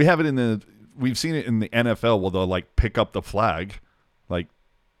we have it in the we've seen it in the NFL where they'll like pick up the flag. Like,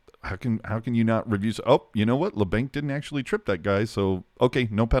 how can you not review? Oh, you know what? LeBanc didn't actually trip that guy, so okay,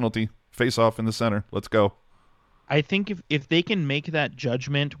 no penalty. Face off in the center. Let's go. I think if they can make that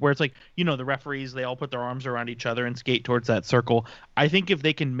judgment where it's like, the referees, they all put their arms around each other and skate towards that circle. I think if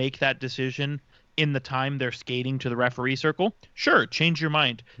they can make that decision in the time they're skating to the referee circle, sure, change your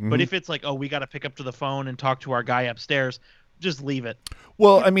mind. Mm-hmm. But if it's like, oh, we got to pick up to the phone and talk to our guy upstairs, just leave it.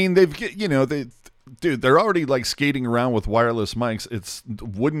 Well, I mean, they're already like skating around with wireless mics.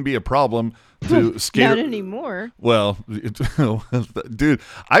 Wouldn't be a problem to skate. Not anymore. Well, dude,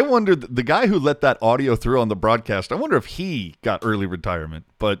 I wonder, the guy who let that audio through on the broadcast, I wonder if he got early retirement.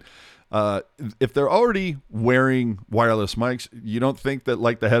 But if they're already wearing wireless mics, you don't think that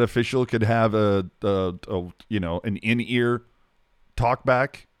like the head official could have an in-ear talk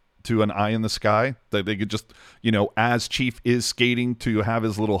back to an eye in the sky, that they could just, as Chief is skating to have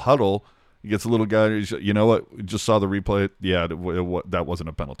his little huddle, he gets a little guy, you know what, just saw the replay. Yeah, that wasn't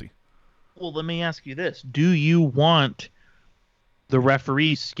a penalty. Well, let me ask you this. Do you want the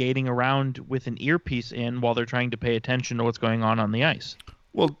referee skating around with an earpiece in while they're trying to pay attention to what's going on the ice?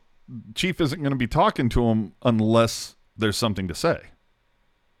 Well, Chief isn't going to be talking to him unless there's something to say.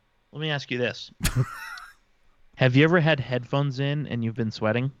 Let me ask you this. Have you ever had headphones in and you've been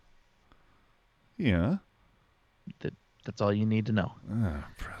sweating? Yeah. That's all you need to know.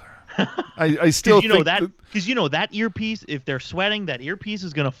 Brother. I still think because that earpiece, if they're sweating, that earpiece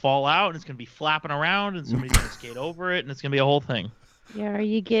is going to fall out and it's going to be flapping around and somebody's going to skate over it and it's going to be a whole thing. Yeah, or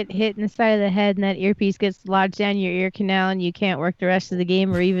you get hit in the side of the head and that earpiece gets lodged down your ear canal and you can't work the rest of the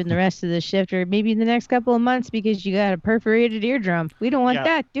game or even the rest of the shift or maybe the next couple of months because you got a perforated eardrum. We don't want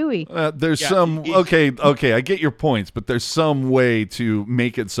that, do we? Okay, I get your points, but there's some way to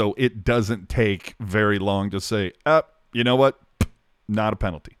make it so it doesn't take very long to say, you know what? Not a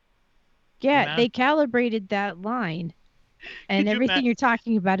penalty. Yeah, they calibrated that line and everything you're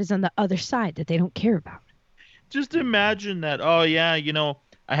talking about is on the other side that they don't care about. Just imagine that. Oh, yeah,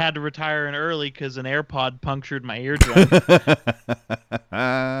 I had to retire in early because an AirPod punctured my eardrum.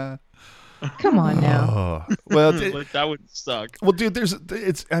 Come on now. Well, that would suck. Well, dude,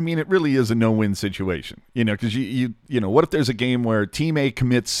 it really is a no-win situation, because you what if there's a game where Team A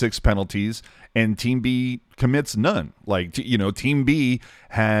commits 6 penalties and Team B commits none? Like, Team B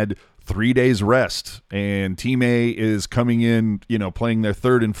had 3 days rest and Team A is coming in, playing their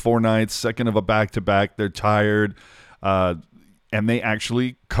third and 4 nights, second of a back-to-back. They're tired, and they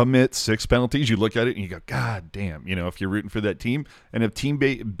actually commit 6 penalties. You look at it and you go, God damn, if you're rooting for that team. And if Team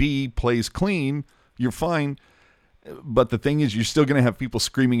B plays clean, you're fine. But the thing is, you're still going to have people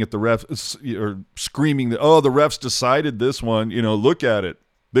screaming at the refs, or screaming that, the refs decided this one. Look at it.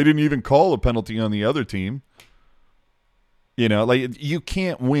 They didn't even call a penalty on the other team. You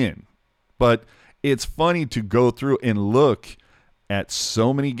can't win. But it's funny to go through and look at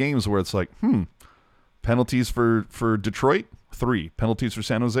so many games where it's like, penalties for Detroit, 3. Penalties for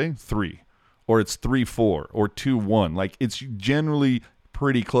San Jose, 3. Or it's 3-4 or 2-1. Like, it's generally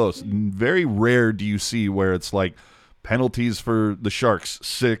pretty close. Very rare do you see where it's like penalties for the Sharks,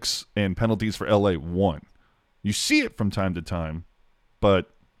 6, and penalties for LA, 1. You see it from time to time,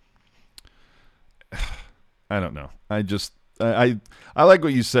 but I don't know. I like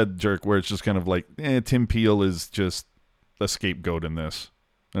what you said, Jerk, where it's just kind of like, Tim Peel is just a scapegoat in this.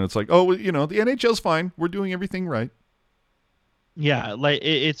 And it's like, the NHL's fine. We're doing everything right. Yeah, like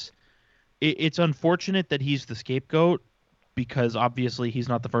it's unfortunate that he's the scapegoat because obviously he's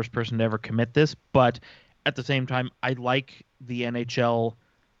not the first person to ever commit this. But at the same time, I like the NHL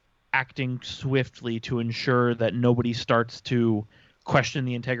acting swiftly to ensure that nobody starts to question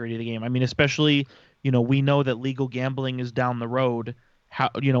the integrity of the game. I mean, especially, we know that legal gambling is down the road.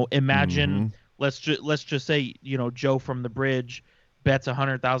 How, imagine, let's just say, Joe from the Bridge bets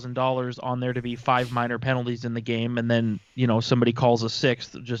 $100,000 on there to be 5 minor penalties in the game, and then somebody calls a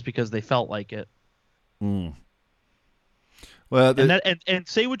 6th just because they felt like it. Well, and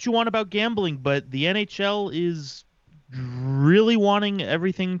say what you want about gambling, but the NHL is really wanting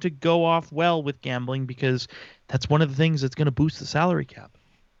everything to go off well with gambling because that's one of the things that's going to boost the salary cap.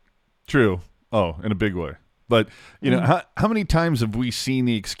 True. Oh, in a big way. But, how many times have we seen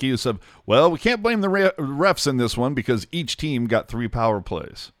the excuse of, well, we can't blame the refs in this one because each team got 3 power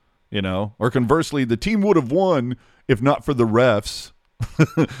plays, Or conversely, the team would have won if not for the refs.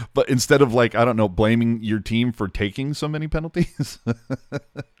 But instead of, like, I don't know, blaming your team for taking so many penalties.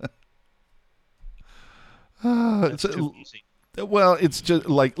 It's too easy. Well, it's just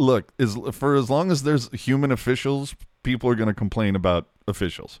like, look, for as long as there's human officials, people are going to complain about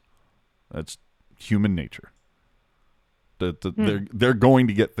officials. That's human nature. They're going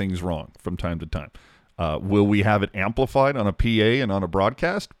to get things wrong from time to time. Will we have it amplified on a PA and on a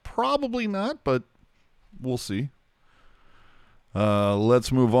broadcast? Probably not, but we'll see.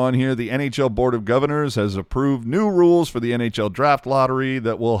 Let's move on here. The NHL Board of Governors has approved new rules for the NHL Draft Lottery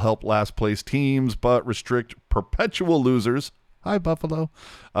that will help last-place teams but restrict perpetual losers, hi Buffalo,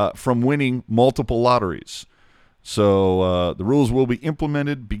 from winning multiple lotteries. So the rules will be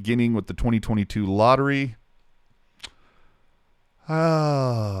implemented beginning with the 2022 lottery.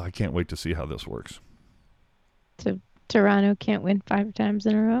 I can't wait to see how this works. So Toronto can't win 5 times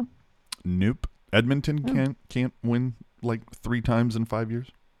in a row? Nope. Edmonton can't win like 3 times in 5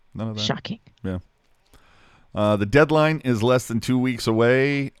 years. None of that. Shocking. Yeah. The deadline is less than 2 weeks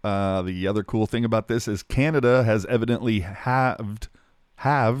away. The other cool thing about this is Canada has evidently halved.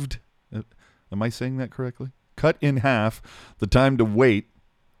 Am I saying that correctly? Cut in half the time to wait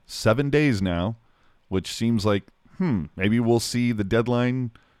 7 days now, which seems like, maybe we'll see the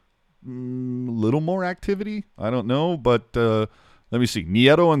deadline little more activity. I don't know, but let me see.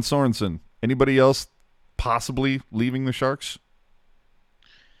 Nieto and Sorensen. Anybody else possibly leaving the Sharks?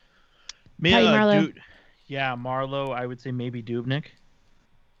 Marleau. Marleau. I would say maybe Dubnyk.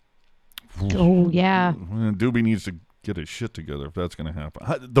 Oh, yeah. Doobie needs to get his shit together if that's going to happen.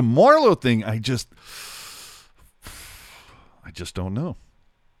 The Marleau thing, I just don't know.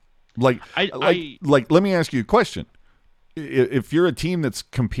 Like, let me ask you a question. If you're a team that's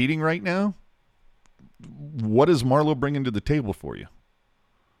competing right now, what is Marleau bringing to the table for you?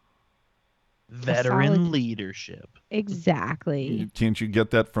 Veteran leadership. Exactly. Can't you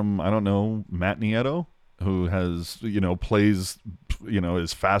get that from, I don't know, Matt Nieto, who has, plays,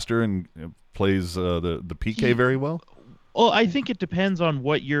 is faster and plays the PK very well? Well, I think it depends on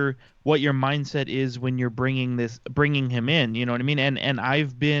what your mindset is when you're bringing him in. You know what I mean? And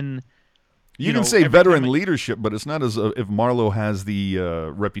I've been. You can say veteran leadership, but it's not as if Marleau has the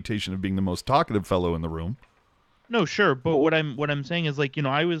reputation of being the most talkative fellow in the room. No, sure, but what I'm saying is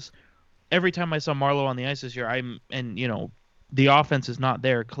I was. Every time I saw Marleau on the ice this year, the offense is not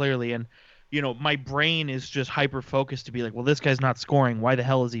there clearly, and my brain is just hyper focused to be like, well, this guy's not scoring. Why the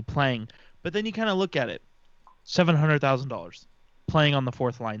hell is he playing? But then you kind of look at it, $700,000 playing on the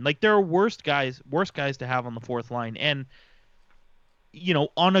fourth line. Like there are worse guys to have on the fourth line, and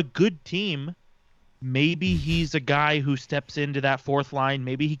on a good team, maybe he's a guy who steps into that fourth line.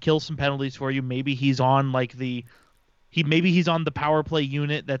 Maybe he kills some penalties for you. Maybe he's on maybe he's on the power play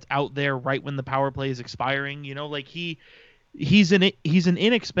unit that's out there right when the power play is expiring. He's an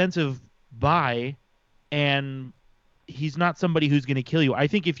inexpensive buy, and he's not somebody who's going to kill you. I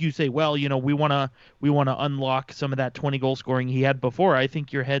think if you say, well, we want to unlock some of that 20 goal scoring he had before, I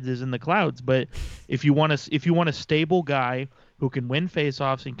think your head is in the clouds. But if you want a stable guy who can win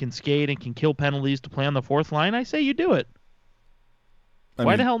faceoffs and can skate and can kill penalties to play on the fourth line, I say you do it.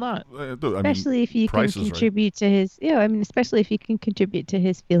 Why the hell not? Especially if you can contribute to his, especially if you can contribute to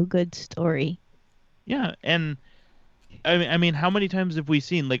his feel-good story. Yeah, and I mean, how many times have we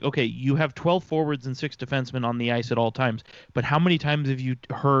seen, okay, you have 12 forwards and 6 defensemen on the ice at all times, but how many times have you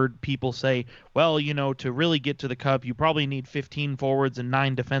heard people say, well, to really get to the cup, you probably need 15 forwards and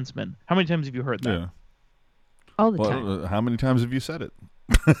 9 defensemen? How many times have you heard that? Yeah. All the time. How many times have you said it?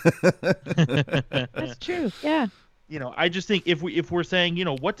 That's true, yeah. I just think if we're saying,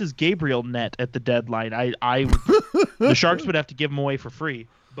 what does Gabriel net at the deadline? The Sharks would have to give him away for free.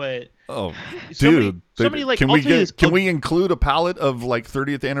 But can we include a pallet of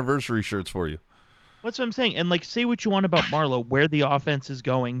 30th anniversary shirts for you? That's what I'm saying. And say what you want about Marleau, where the offense is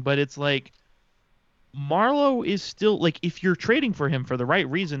going, but it's Marleau is still if you're trading for him for the right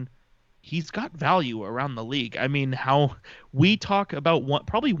reason, he's got value around the league. I mean, how we talk about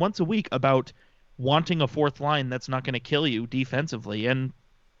probably once a week about wanting a fourth line that's not going to kill you defensively, and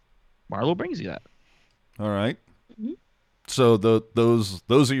Marleau brings you that. All right. Mm-hmm. So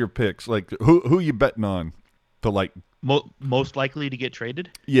those are your picks. Who you betting on to most likely to get traded?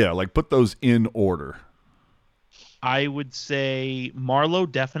 Yeah, put those in order. I would say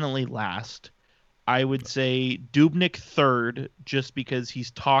Marleau definitely last. I would say Dubnyk third, just because he's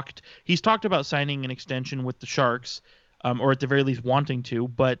talked about signing an extension with the Sharks. Or at the very least wanting to,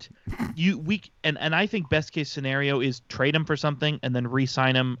 but and I think best case scenario is trade him for something and then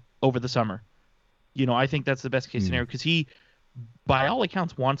re-sign him over the summer. I think that's the best case scenario because he, by all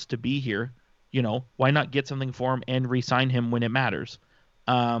accounts, wants to be here. Why not get something for him and re-sign him when it matters?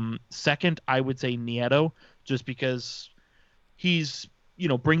 Second, I would say Nieto, just because he's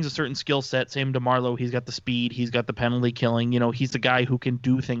brings a certain skill set. Same to Marleau, he's got the speed, he's got the penalty killing. He's the guy who can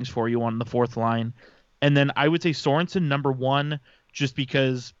do things for you on the fourth line. And then I would say Sorensen number 1, just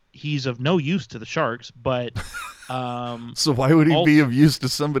because he's of no use to the Sharks, but so why would he be of use to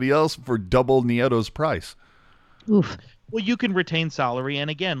somebody else for double Nieto's price? Oof. Well, you can retain salary, and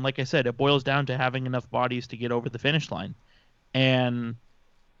again, like I said, it boils down to having enough bodies to get over the finish line. And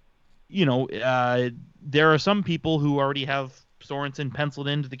there are some people who already have Sorensen penciled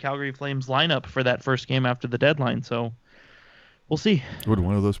into the Calgary Flames lineup for that first game after the deadline. So we'll see. Would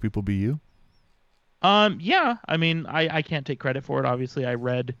one of those people be you? Yeah. I mean, I can't take credit for it. Obviously, I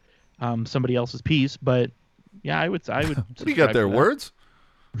read somebody else's piece, but yeah, I would. What do you got there? Words?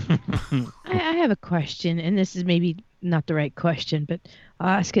 I have a question, and this is maybe not the right question, but I'll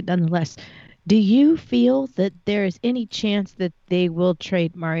ask it nonetheless. Do you feel that there is any chance that they will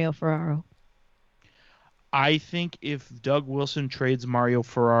trade Mario Ferraro? I think if Doug Wilson trades Mario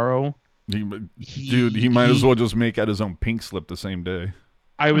Ferraro, he might as well just make out his own pink slip the same day.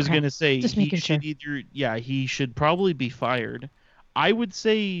 I was going to say Just he making should sure. he should probably be fired. I would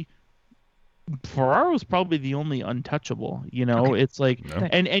say Ferraro's probably the only untouchable, It's like, No.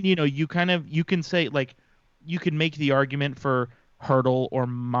 and you can say, like, you can make the argument for Hurdle or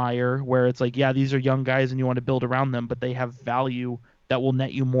Meyer, where it's like, yeah, these are young guys and you want to build around them, but they have value that will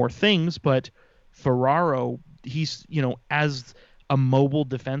net you more things. But Ferraro, he's, as a mobile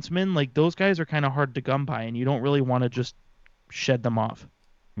defenseman, like, those guys are kind of hard to come by, and you don't really want to just shed them off.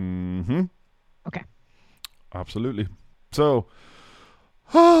 Mm-hmm. Okay. Absolutely. So,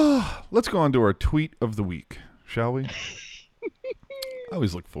 let's go on to our tweet of the week, shall we? I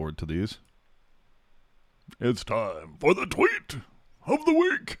always look forward to these. It's time for the tweet of the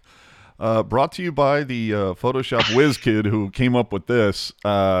week. Brought to you by the Photoshop whiz kid who came up with this.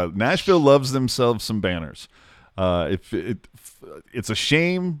 Nashville loves themselves some banners. It's a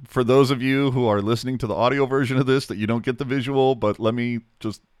shame for those of you who are listening to the audio version of this that you don't get the visual, but let me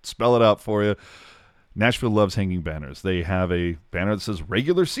just spell it out for you. Nashville loves hanging banners. They have a banner that says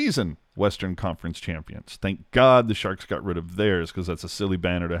regular season Western Conference champions. Thank God the Sharks got rid of theirs because that's a silly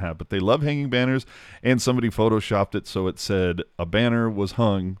banner to have. But they love hanging banners, and somebody photoshopped it so it said a banner was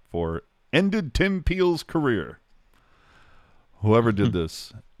hung for ended Tim Peel's career. Whoever did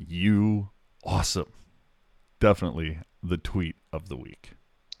this, you awesome. Definitely the tweet of the week.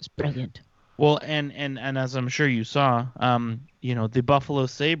 It's brilliant. Well, and as I'm sure you saw, the Buffalo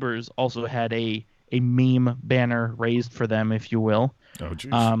Sabres also had a meme banner raised for them, if you will. Oh,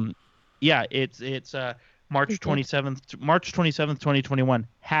 geez. Yeah, it's March 27th, 2021,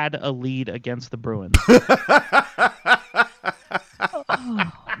 had a lead against the Bruins.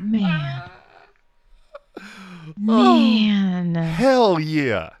 Oh, man. Man. Hell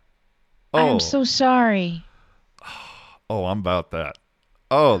yeah. Oh. I'm so sorry. Oh, I'm about that.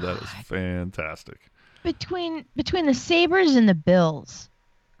 Oh, that is fantastic. Between the Sabres and the Bills,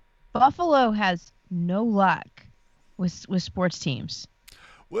 Buffalo has no luck with sports teams.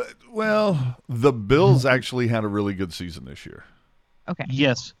 Well, the Bills actually had a really good season this year. Okay.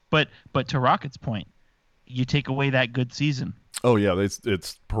 Yes, but to Rocket's point, you take away that good season. Oh yeah,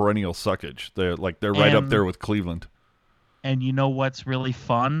 it's perennial suckage. They're right up there with Cleveland. And you know what's really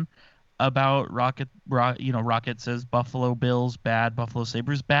fun about Rocket? Rocket says Buffalo Bills bad, Buffalo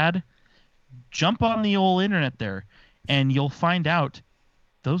Sabres bad. Jump on the old internet there, and you'll find out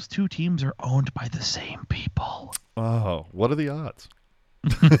those two teams are owned by the same people. Oh, what are the odds?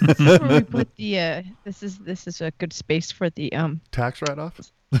 This is where we put the this is a good space for the tax write-off.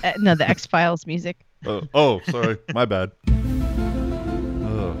 No, the X-Files music. Oh, sorry, my bad.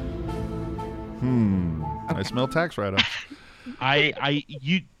 I smell tax write-off.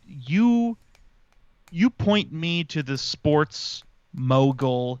 You point me to the sports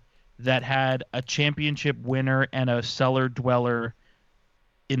mogul that had a championship winner and a cellar dweller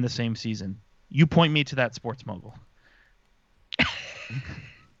in the same season. You point me to that sports mogul.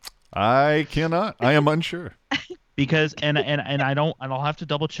 I cannot. I am unsure. Because and I'll have to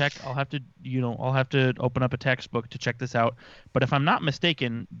double check. I'll have to open up a textbook to check this out. But if I'm not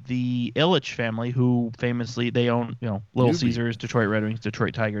mistaken, the Ilitch family, who famously they own, Little Caesars, Detroit Red Wings,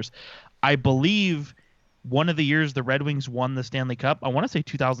 Detroit Tigers. I believe one of the years the Red Wings won the Stanley Cup, I want to say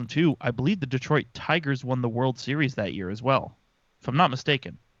 2002. I believe the Detroit Tigers won the World Series that year as well, if I'm not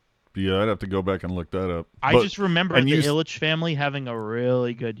mistaken. Yeah, I'd have to go back and look that up. I just remember the Ilitch family having a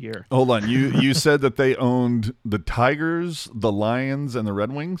really good year. Hold on. You said that they owned the Tigers, the Lions, and the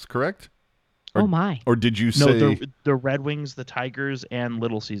Red Wings, correct? Oh, my. Or did you say... No, the Red Wings, the Tigers, and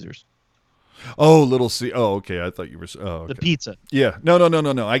Little Caesars. Oh, Little C. Oh, okay. I thought you were... Oh, okay. The pizza. Yeah. No.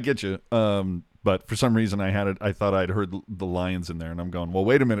 I get you. But for some reason I thought I'd heard the Lions in there, and I'm going, well,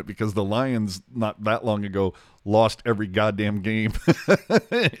 wait a minute, because the Lions not that long ago lost every goddamn game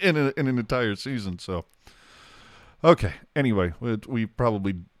in an entire season. So, Okay. Anyway, we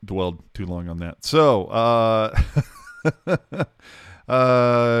probably dwelled too long on that. So,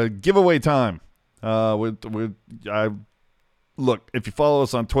 giveaway time. Look, if you follow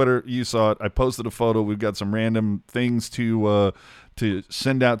us on Twitter, you saw it. I posted a photo. We've got some random things to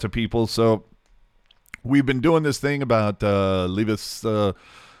send out to people. So we've been doing this thing about leave us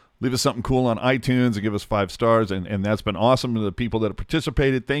something cool on iTunes and give us 5 stars, and that's been awesome to the people that have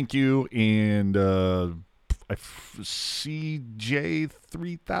participated. Thank you. And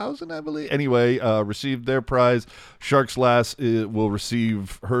CJ3000, I believe. Anyway, received their prize. Sharks Lass will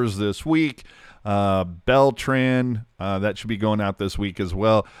receive hers this week. Beltran, that should be going out this week as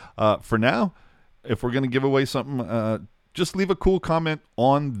well. For now, if we're going to give away something, just leave a cool comment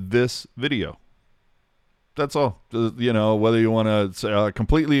on this video. That's all. Whether you want to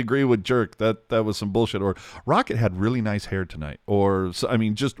completely agree with Jerk, that was some bullshit, or Rocket had really nice hair tonight, or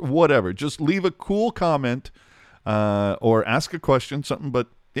just whatever. Just leave a cool comment, or ask a question, something. But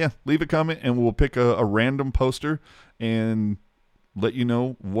yeah, leave a comment, and we'll pick a random poster and let you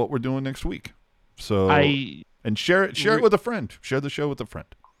know what we're doing next week. So and share it with a friend. Share the show with a friend.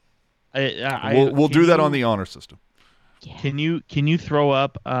 We'll do that on the honor system. Yeah. Can you throw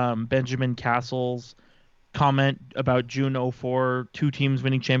up Benjamin Castle's comment about June 2004, 2 teams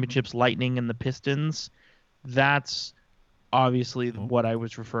winning championships, Lightning and the Pistons? That's obviously what I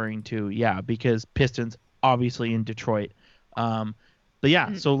was referring to. Yeah, because Pistons obviously in Detroit. But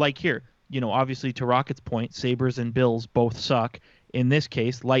yeah, so like here, obviously to Rocket's point, Sabres and Bills both suck. In this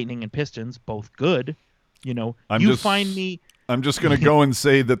case, Lightning and Pistons both good. I'm just going to go and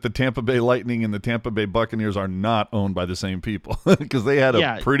say that the Tampa Bay Lightning and the Tampa Bay Buccaneers are not owned by the same people because they had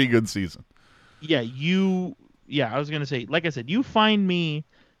a pretty good season. I was going to say, like I said, you find me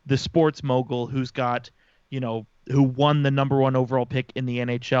the sports mogul who's got, who won the number 1 overall pick in the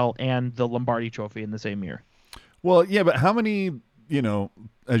NHL and the Lombardi Trophy in the same year. Well, yeah, but how many,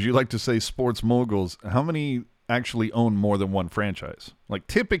 as you like to say, sports moguls, how many actually own more than one franchise? Like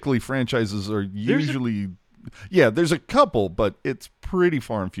typically franchises are usually, there's a couple, but it's pretty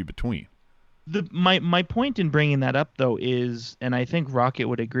far and few between. My point in bringing that up though is, and I think Rocket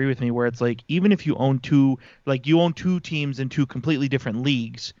would agree with me, where it's like, even if you own two teams in 2 completely different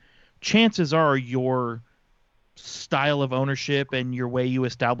leagues, chances are your style of ownership and your way you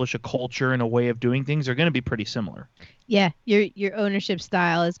establish a culture and a way of doing things are going to be pretty similar. Yeah, your ownership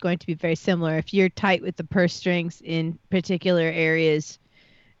style is going to be very similar. If you're tight with the purse strings in particular areas,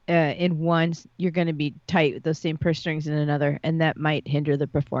 in one, you're going to be tight with those same purse strings in another, and that might hinder the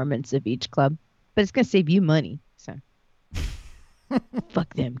performance of each club. But it's going to save you money. So,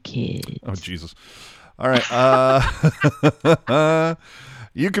 fuck them kids. Oh Jesus! All right.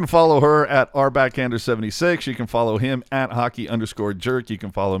 You can follow her at rbackhander76. You can follow him at hockey_jerk. You can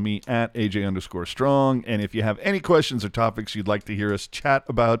follow me at AJ_strong. And if you have any questions or topics you'd like to hear us chat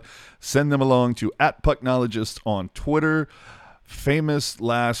about, send them along to @pucknologist on Twitter. Famous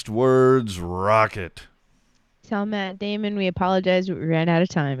last words, Rocket. Tell Matt Damon we apologize. We ran out of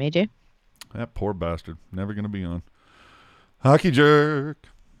time, AJ. That poor bastard. Never going to be on. Hockey Jerk.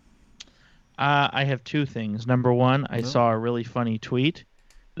 I have 2 things. Number 1, I saw a really funny tweet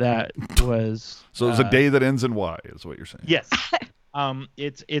that was so it's a day that ends in Y is what you're saying. Yes.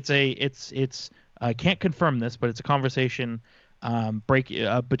 It's I can't confirm this, but it's a conversation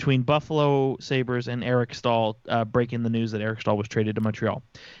between Buffalo Sabres and Eric Stahl, breaking the news that Eric Stahl was traded to Montreal.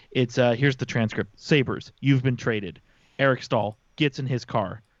 It's here's the transcript. Sabres, you've been traded. Eric Stahl gets in his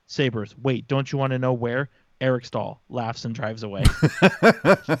car. Sabres, wait, don't you want to know where? Eric Stahl laughs and drives away.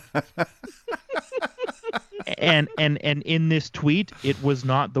 And in this tweet, it was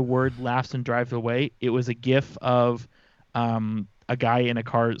not the word laughs and drives away. It was a gif of a guy in a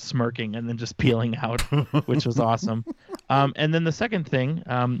car smirking and then just peeling out, which was awesome. And then the second thing,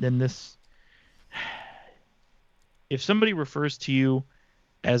 if somebody refers to you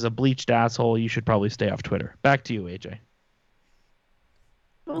as a bleached asshole, you should probably stay off Twitter. Back to you, AJ.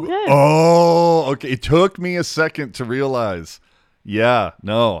 Okay. Oh, okay. It took me a second to realize. Yeah,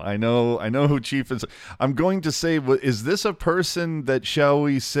 no, I know who Chief is. I'm going to say, is this a person that, shall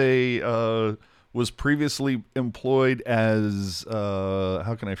we say, was previously employed as,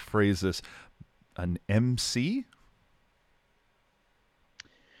 how can I phrase this, an MC?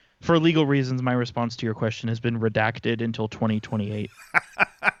 For legal reasons, my response to your question has been redacted until 2028.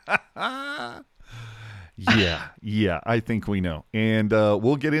 Yeah, I think we know. And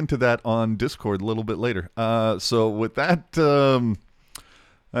we'll get into that on Discord a little bit later. So with that,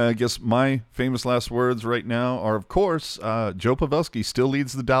 I guess my famous last words right now are, of course, Joe Pavelski still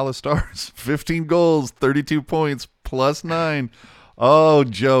leads the Dallas Stars. 15 goals, 32 points, +9. Oh,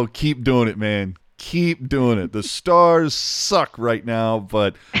 Joe, keep doing it, man. keep doing it. The Stars suck right now,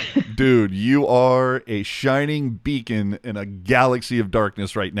 but dude, you are a shining beacon in a galaxy of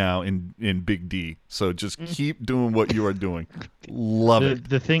darkness right now in Big D. So just keep doing what you are doing. Love it.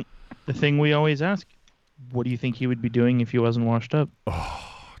 The thing we always ask, what do you think he would be doing if he wasn't washed up?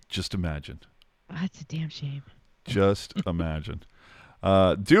 Oh, just imagine. That's a damn shame. Just imagine.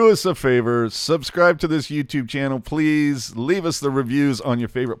 Do us a favor, subscribe to this YouTube channel, please. Leave us the reviews on your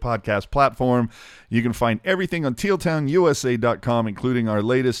favorite podcast platform. You can find everything on tealtownusa.com, including our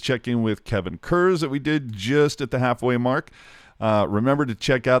latest check-in with Kevin Kurz that we did just at the halfway mark. Remember to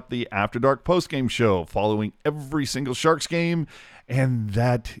check out the After Dark postgame show following every single Sharks game, and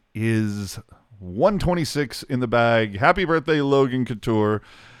that is 126 in the bag. Happy birthday, Logan Couture.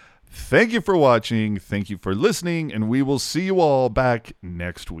 Thank you for watching. Thank you for listening, and we will see you all back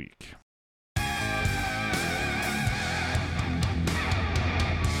next week.